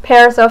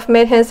 pairs of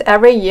mittens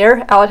every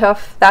year out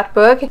of that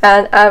book,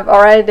 and I've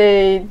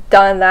already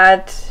done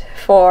that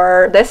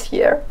for this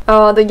year.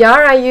 The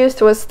yarn I used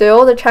was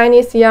still the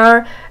Chinese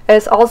yarn.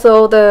 It's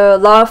also the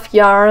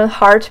LoveYarn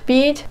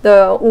Heartbeat,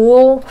 the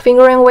wool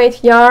fingering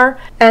weight yarn,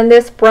 and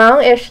this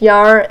brownish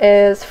yarn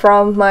is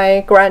from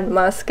my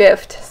grandma's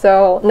gift,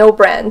 so no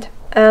brand.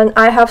 And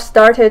I have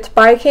started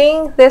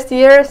biking this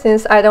year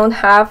since I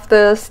don't have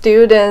the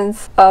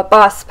student's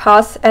bus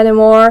pass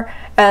anymore,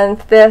 and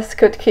this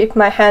could keep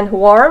my hand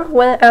warm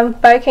when I'm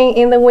biking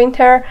in the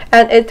winter.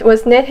 And it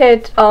was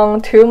knitted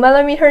on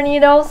 2mm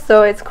needles,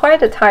 so it's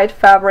quite a tight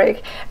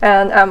fabric,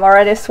 and I'm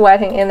already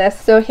sweating in it.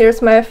 So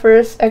here's my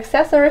first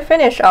accessory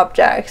finish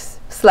objects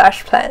 /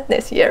 plan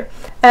this year.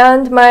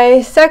 And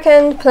my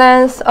second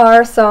plans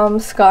are some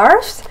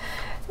scarves.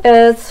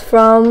 It's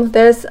from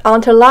this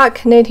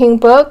interlock knitting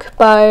book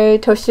by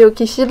Toshio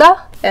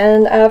Kishida,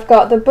 and I've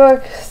got the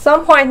book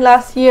some point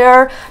last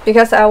year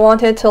because I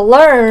wanted to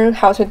learn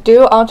how to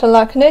do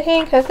interlock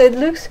knitting because it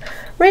looks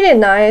really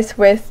nice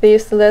with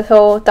these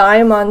little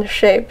diamond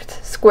shaped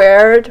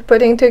squared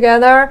putting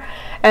together.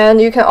 And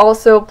you can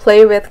also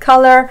play with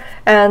color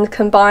and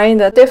combine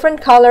the different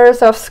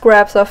colors of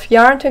scraps of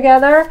yarn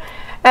together.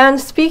 And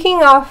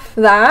speaking of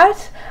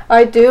that,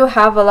 I do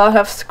have a lot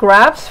of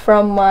scraps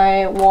from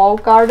my wall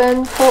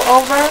garden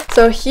pullover.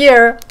 So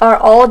here are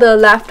all the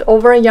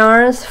leftover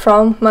yarns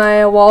from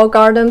my wall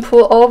garden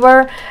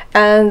pullover,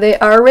 and they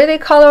are really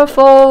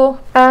colorful.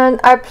 And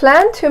I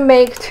plan to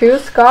make 2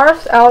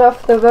 scarves out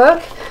of the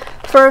book.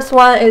 First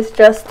one is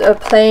just a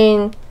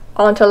plain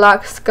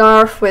interlock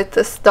scarf with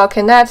the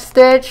stockinette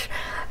stitch.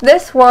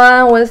 This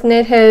one was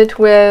knitted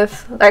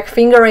with like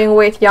fingering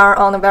weight yarn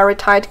on a very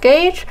tight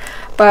gauge,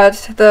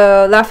 but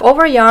the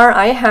leftover yarn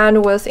I had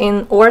was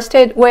in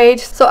worsted weight,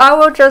 so I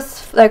will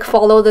just like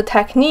follow the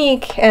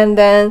technique. And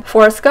then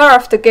for a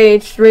scarf, the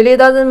gauge really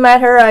doesn't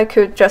matter. I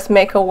could just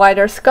make a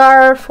wider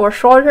scarf or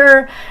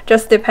shorter,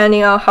 just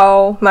depending on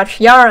how much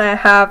yarn I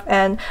have,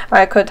 and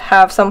I could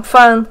have some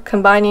fun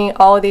combining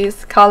all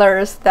these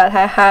colors that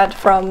I had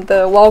from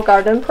the wall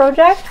garden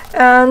project.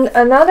 And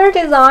another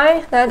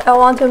design that I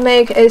want to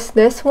make is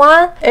this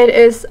one. It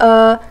is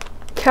a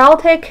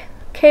Celtic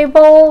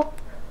cable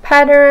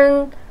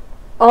pattern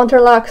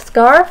interlock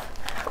scarf.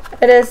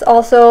 It is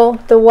also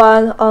the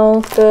one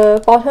on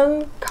the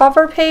bottom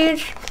cover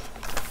page.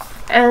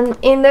 And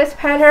in this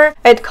pattern,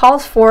 it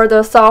calls for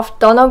the soft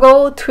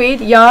Donegal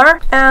tweed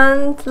yarn.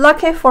 And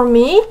lucky for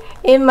me,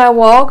 in my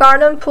wall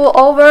garden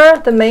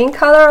pullover, the main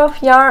color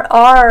of yarn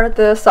are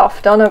the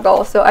soft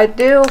Donegal. So I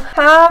do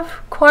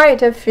have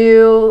quite a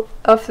few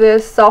of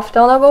this soft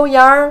Donegal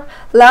yarn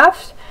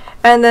left.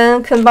 And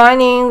then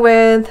combining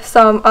with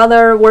some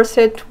other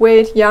worsted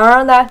weight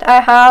yarn that I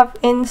have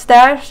in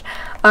stash,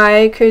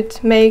 I could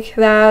make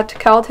that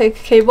Celtic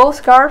cable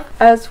scarf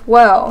as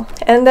well.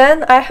 And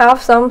then I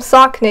have some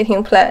sock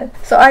knitting plan.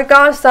 So I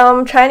got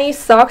some Chinese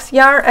socks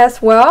yarn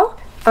as well.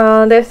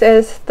 This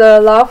is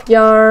the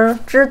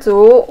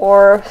LoveYarn-Zhizu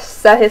or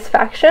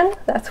Satisfaction,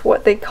 that's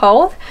what they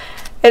called.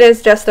 It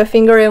is just a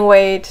fingering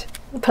weight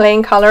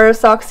plain color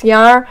socks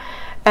yarn.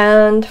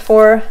 And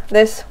for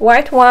this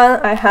white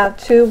one, I have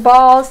 2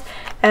 balls,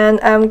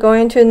 and I'm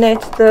going to knit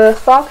the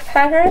sock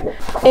pattern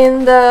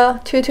in the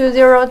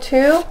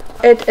 2202.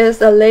 It is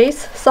a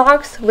lace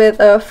socks with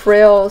a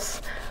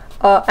frills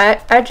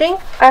edging.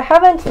 I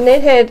haven't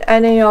knitted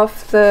any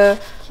of the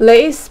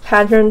lace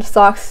patterned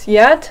socks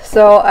yet,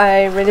 so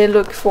I really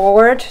look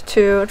forward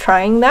to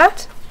trying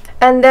that.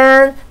 And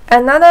then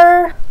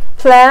another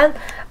plan,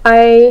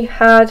 I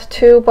had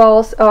 2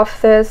 balls of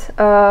this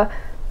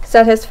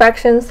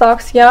Satisfaction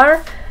socks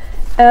yarn,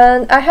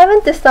 and I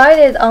haven't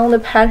decided on the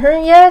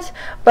pattern yet,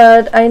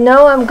 but I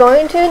know I'm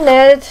going to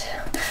knit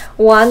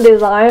one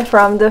design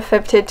from the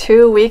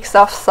 52 weeks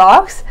of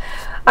socks.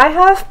 I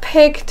have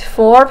picked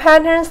 4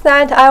 patterns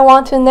that I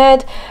want to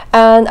knit,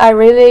 and I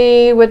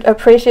really would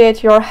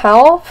appreciate your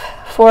help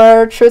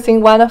for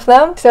choosing one of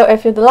them. So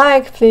if you'd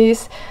like,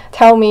 please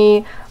tell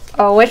me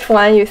which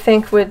one you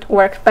think would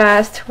work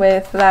best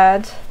with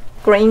that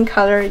green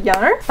color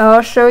yarn.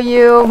 I'll show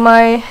you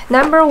my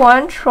number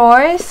 1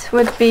 choice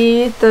would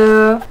be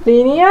the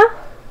Linnea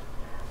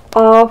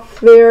of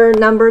their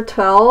number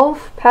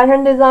 12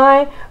 pattern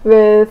design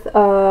with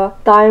a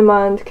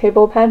diamond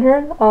cable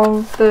pattern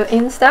on the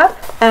instep.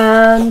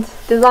 And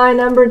design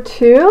number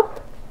 2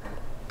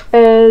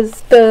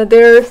 is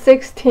their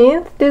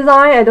 16th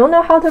design. I don't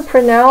know how to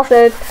pronounce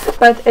it,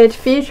 but it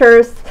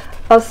features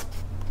a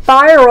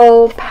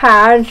spiral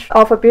patch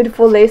of a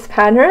beautiful lace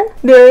pattern.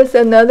 There's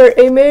another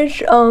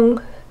image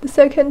on the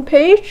second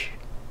page.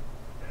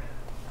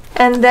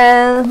 And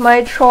then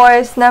my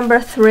choice number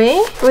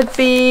 3 would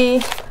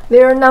be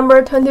their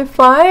number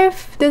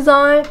 25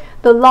 design,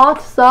 the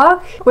lot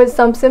sock, with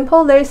some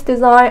simple lace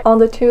design on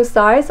the 2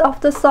 sides of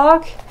the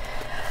sock.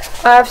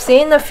 I've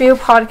seen a few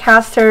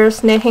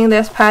podcasters knitting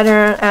this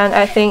pattern, and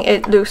I think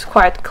it looks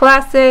quite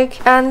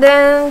classic. And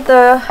then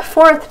the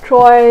 4th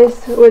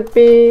choice would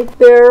be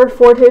their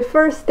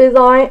 41st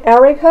design,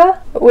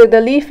 Erica, with a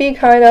leafy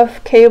kind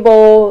of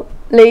cable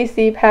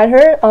lacy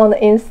pattern on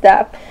the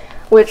instep,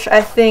 which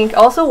I think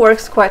also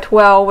works quite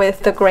well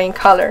with the green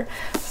color.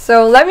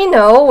 So let me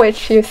know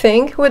which you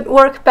think would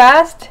work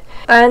best,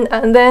 and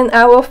then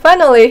I will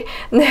finally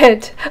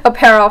knit a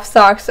pair of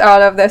socks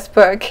out of this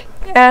book.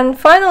 And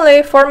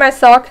finally, for my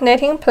sock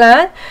knitting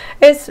plan,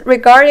 it's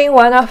regarding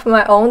one of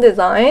my own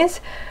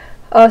designs.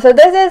 So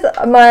this is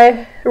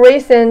my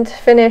recent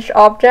finished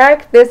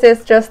object. This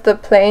is just a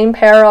plain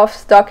pair of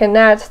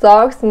stockinette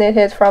socks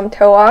knitted from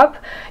toe up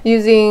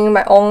using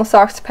my own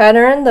socks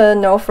pattern, the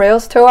no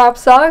frills toe up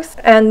socks.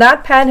 And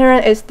that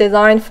pattern is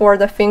designed for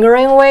the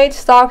fingering weight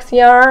socks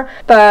yarn,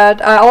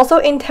 but I also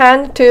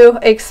intend to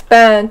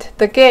expand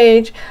the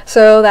gauge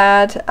so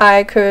that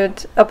I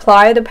could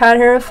apply the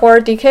pattern for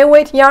DK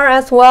weight yarn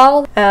as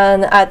well.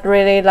 And I'd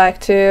really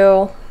like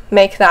to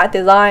make that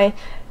design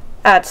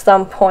at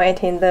some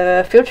point in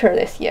the future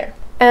this year.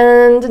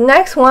 And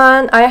next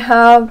one, I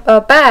have a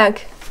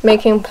bag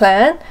making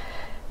plan,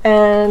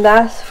 and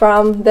that's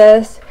from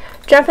this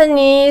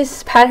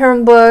Japanese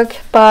pattern book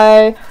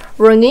by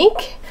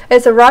Ronique.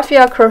 It's a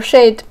raffia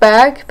crocheted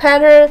bag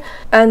pattern,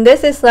 and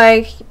this is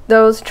like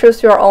those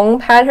choose your own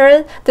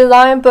pattern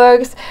design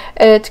books.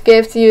 It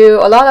gives you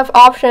a lot of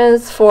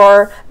options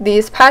for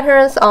these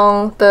patterns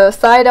on the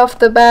side of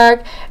the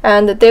bag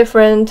and the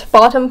different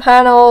bottom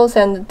panels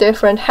and the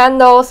different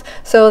handles,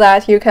 so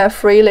that you can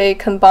freely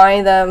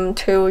combine them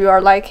to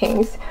your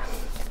likings.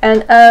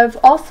 And I've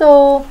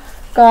also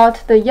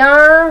got the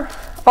yarn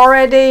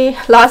already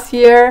last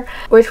year,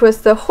 which was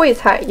the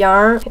Huicai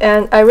yarn,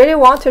 and I really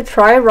want to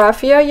try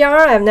raffia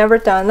yarn. I've never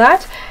done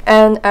that,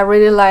 and I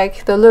really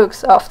like the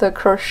looks of the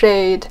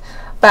crocheted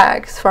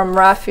bags from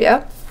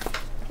raffia.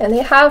 And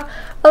they have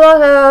a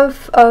lot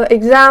of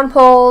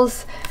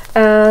examples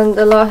and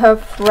a lot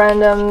of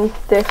random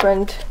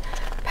different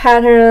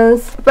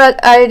patterns,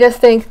 but I just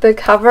think the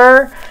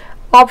cover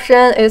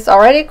option is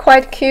already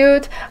quite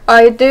cute.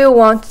 I do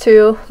want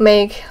to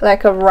make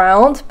like a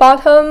round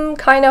bottom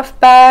kind of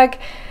bag,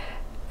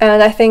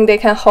 and I think they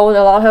can hold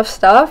a lot of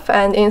stuff,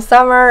 and in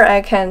summer I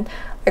can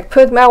like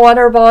put my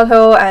water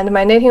bottle and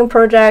my knitting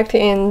project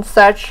in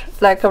such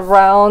like a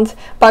round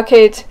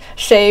bucket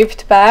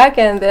shaped bag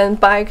and then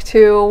bike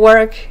to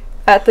work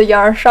at the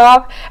yarn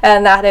shop,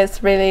 and that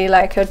is really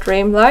like a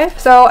dream life.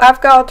 So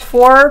I've got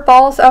 4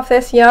 balls of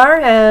this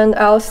yarn, and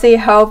I'll see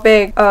how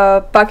big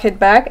a bucket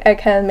bag I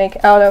can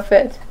make out of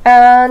it.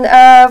 And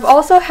I've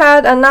also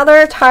had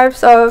another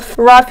types of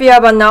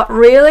raffia, but not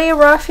really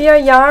raffia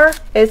yarn.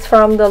 It's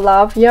from the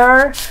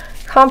LoveYarn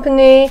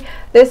company.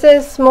 This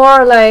is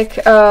more like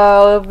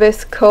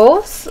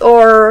viscose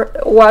or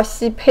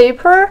washi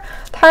paper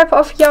type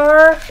of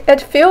yarn. It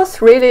feels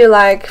really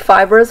like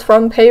fibers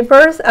from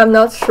papers. I'm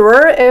not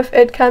sure if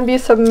it can be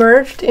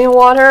submerged in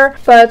water,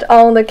 but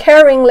on the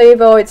carrying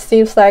label it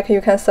seems like you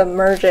can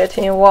submerge it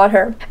in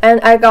water. And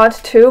I got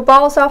 2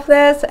 balls of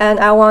this, and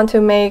I want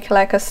to make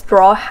like a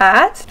straw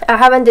hat. I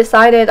haven't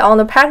decided on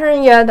the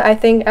pattern yet. I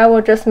think I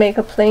will just make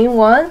a plain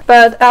one,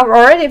 but I've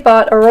already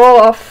bought a roll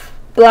of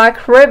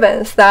black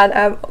ribbons that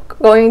I'm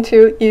going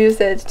to use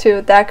it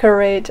to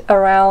decorate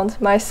around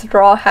my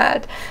straw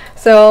hat.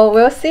 So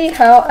we'll see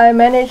how I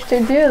manage to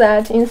do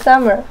that in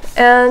summer.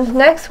 And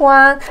next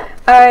one,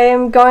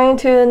 I'm going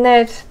to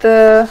knit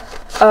the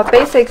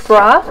basic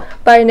bra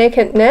by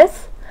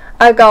PetiteKnit.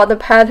 I got the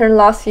pattern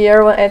last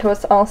year when it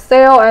was on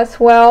sale as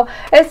well.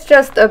 It's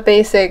just a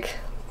basic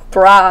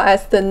bra,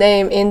 as the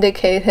name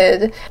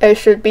indicated. It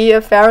should be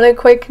a fairly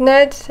quick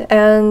knit,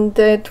 and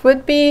it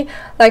would be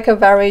like a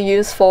very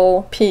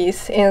useful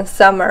piece in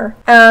summer.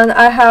 And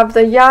I have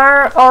the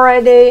yarn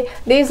already.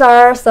 These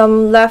are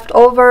some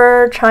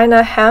leftover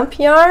China hemp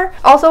yarn,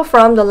 also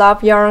from the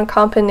Love Yarn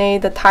company.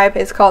 The type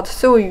is called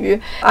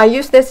Suyu. I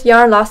used this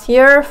yarn last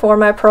year for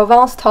my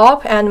Provence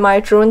top and my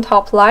June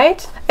top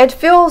light. It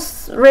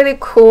feels really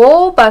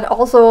cool but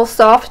also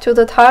soft to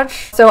the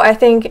touch, so I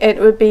think it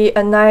would be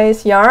a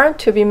nice yarn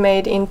to be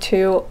made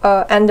into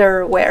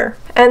underwear.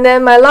 And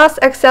then my last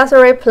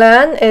accessory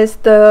plan is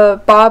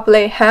the bob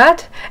lay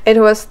hat. It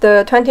was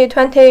the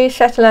 2020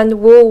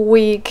 Shetland Wool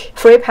Week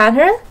free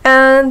pattern,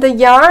 and the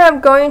yarn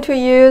I'm going to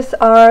use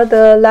are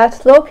the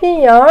Let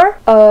Lopi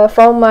yarn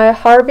from my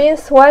Harbin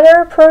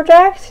sweater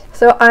project.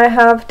 So I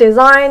have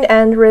designed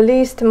and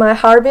released my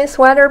Harbin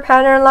sweater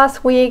pattern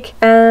last week,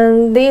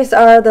 and these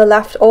are the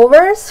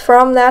leftovers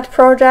from that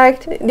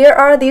project. There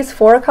are these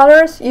 4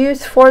 colors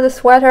used for the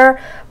sweater,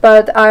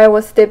 but I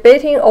was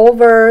debating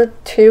over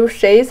 2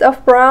 shades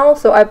of brown,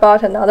 so I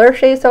bought another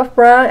shade of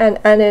brown and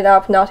ended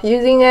up not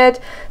using it.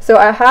 So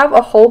I have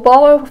a whole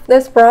ball of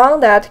this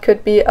brown that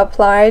could be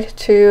applied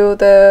to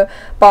the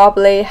bob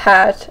lay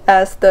hat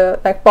as the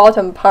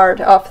bottom part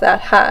of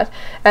that hat,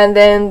 and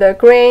then the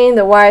green,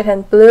 the white,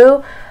 and blue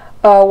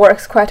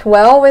works quite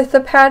well with the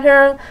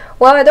pattern.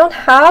 Well, I don't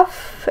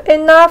have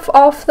enough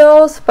of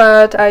those,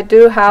 but I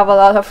do have a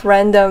lot of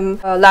random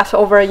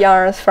leftover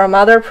yarns from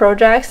other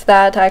projects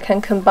that I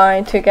can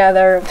combine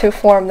together to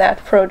form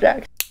that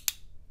project.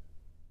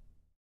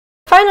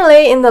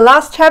 Finally, in the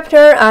last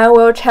chapter, I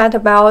will chat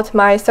about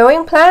my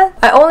sewing plan.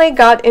 I only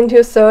got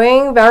into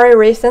sewing very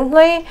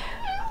recently.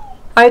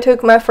 I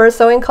took my first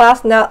sewing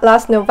class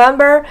last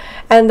November,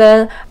 and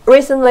then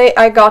recently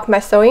I got my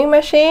sewing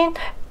machine.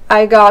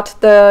 I got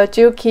the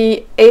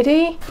Juki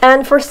 80,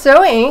 and for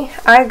sewing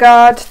I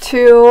got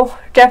 2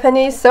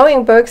 Japanese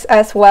sewing books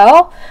as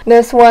well.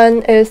 This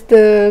one is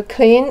the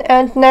Clean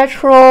and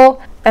Natural,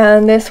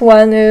 and this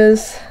one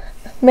is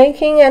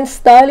Making and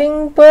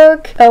Styling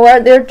book,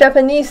 where their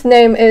Japanese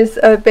name is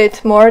a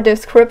bit more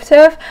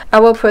descriptive. I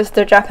will put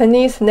the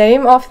Japanese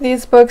name of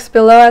these books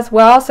below as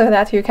well so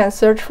that you can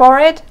search for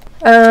it.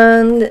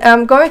 And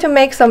I'm going to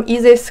make some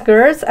easy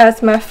skirts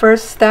as my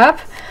first step.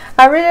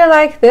 I really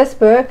like this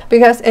book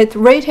because it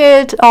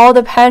rated all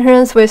the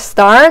patterns with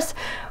stars,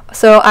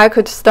 so I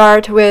could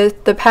start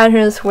with the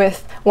patterns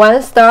with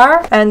 1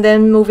 star and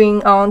then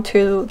moving on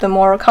to the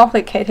more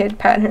complicated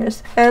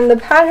patterns. And the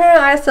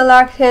pattern I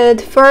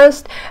selected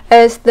first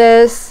is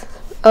this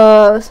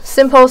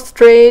simple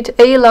straight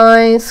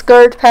A-line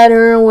skirt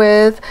pattern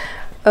with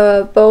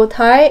a bow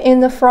tie in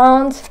the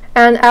front.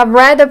 And I've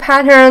read the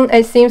pattern.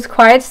 It seems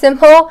quite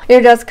simple.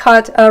 You just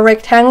cut a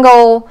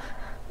rectangle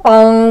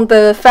on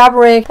the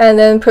fabric and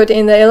then put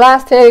in the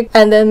elastic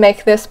and then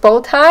make this bow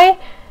tie,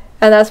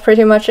 and that's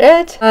pretty much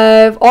it.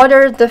 I've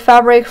ordered the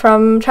fabric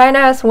from China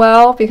as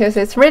well because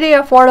it's really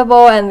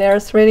affordable and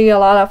there's really a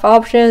lot of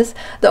options.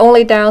 The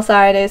only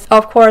downside is,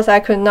 of course,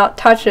 I could not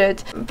touch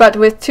it, but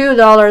with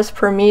 $2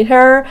 per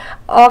meter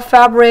of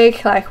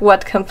fabric, like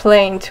what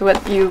complaint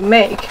would you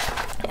make?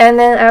 And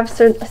then I've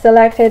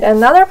selected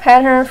another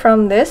pattern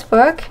from this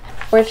book,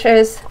 which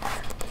is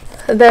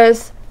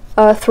this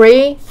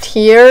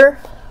 3-tier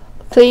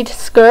pleat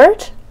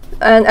skirt,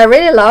 and I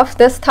really love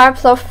this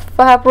type of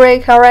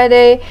fabric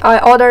already. I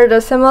ordered a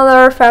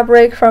similar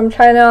fabric from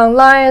China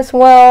online as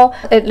well.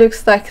 It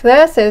looks like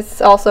this.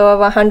 It's also a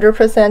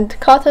 100%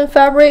 cotton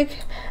fabric.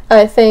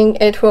 I think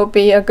it will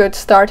be a good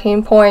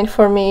starting point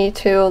for me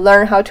to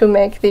learn how to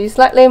make these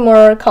slightly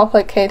more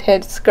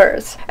complicated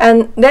skirts.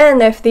 And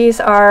then if these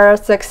are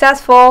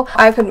successful,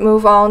 I could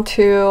move on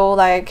to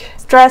like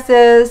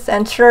dresses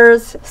and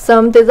shirts.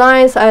 Some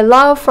designs I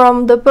love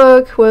from the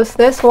book was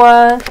this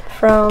one.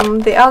 From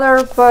the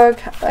other book,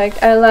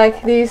 like I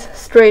like these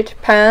straight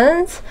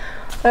pants.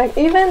 Like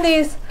even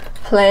these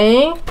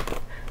plain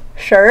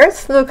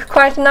shirts look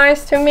quite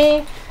nice to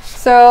me.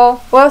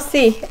 So we'll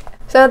see.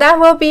 So that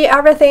will be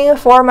everything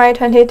for my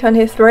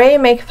 2023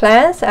 make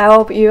plans. I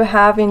hope you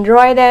have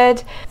enjoyed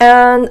it.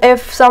 And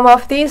if some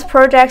of these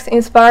projects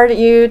inspired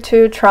you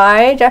to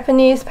try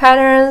Japanese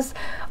patterns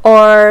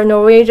or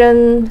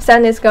Norwegian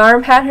Sandnes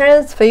Garn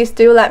patterns, please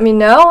do let me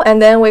know, and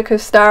then we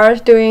could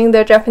start doing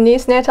the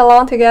Japanese knit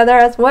along together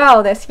as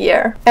well this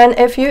year. And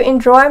if you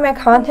enjoy my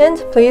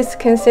content, please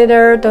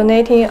consider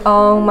donating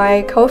on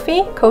my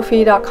Ko-fi,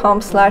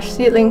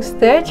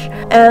 ko-fi.com/seedlingstitch.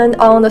 And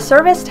on the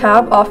service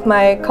tab of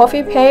my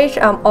Ko-fi page,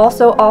 I'm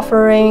also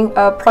offering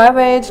a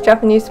private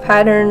Japanese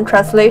pattern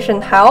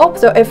translation help.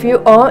 So if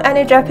you own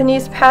any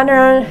Japanese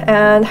pattern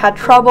and had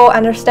trouble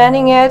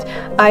understanding it,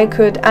 I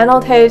could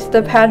annotate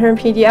the pattern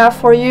PDF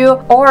for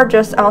you, or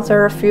just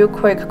answer a few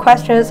quick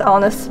questions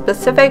on a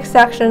specific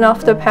section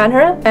of the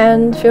pattern.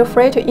 And feel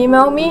free to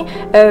email me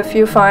if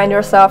you find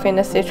yourself in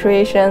a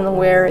situation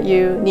where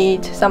you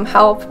need some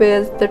help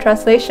with the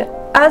translation.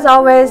 As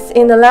always,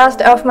 in the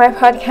last of my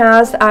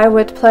podcast, I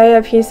would play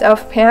a piece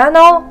of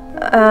piano.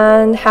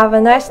 And have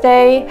a nice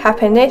day.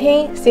 Happy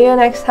knitting. See you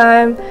next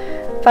time.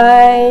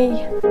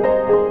 Bye.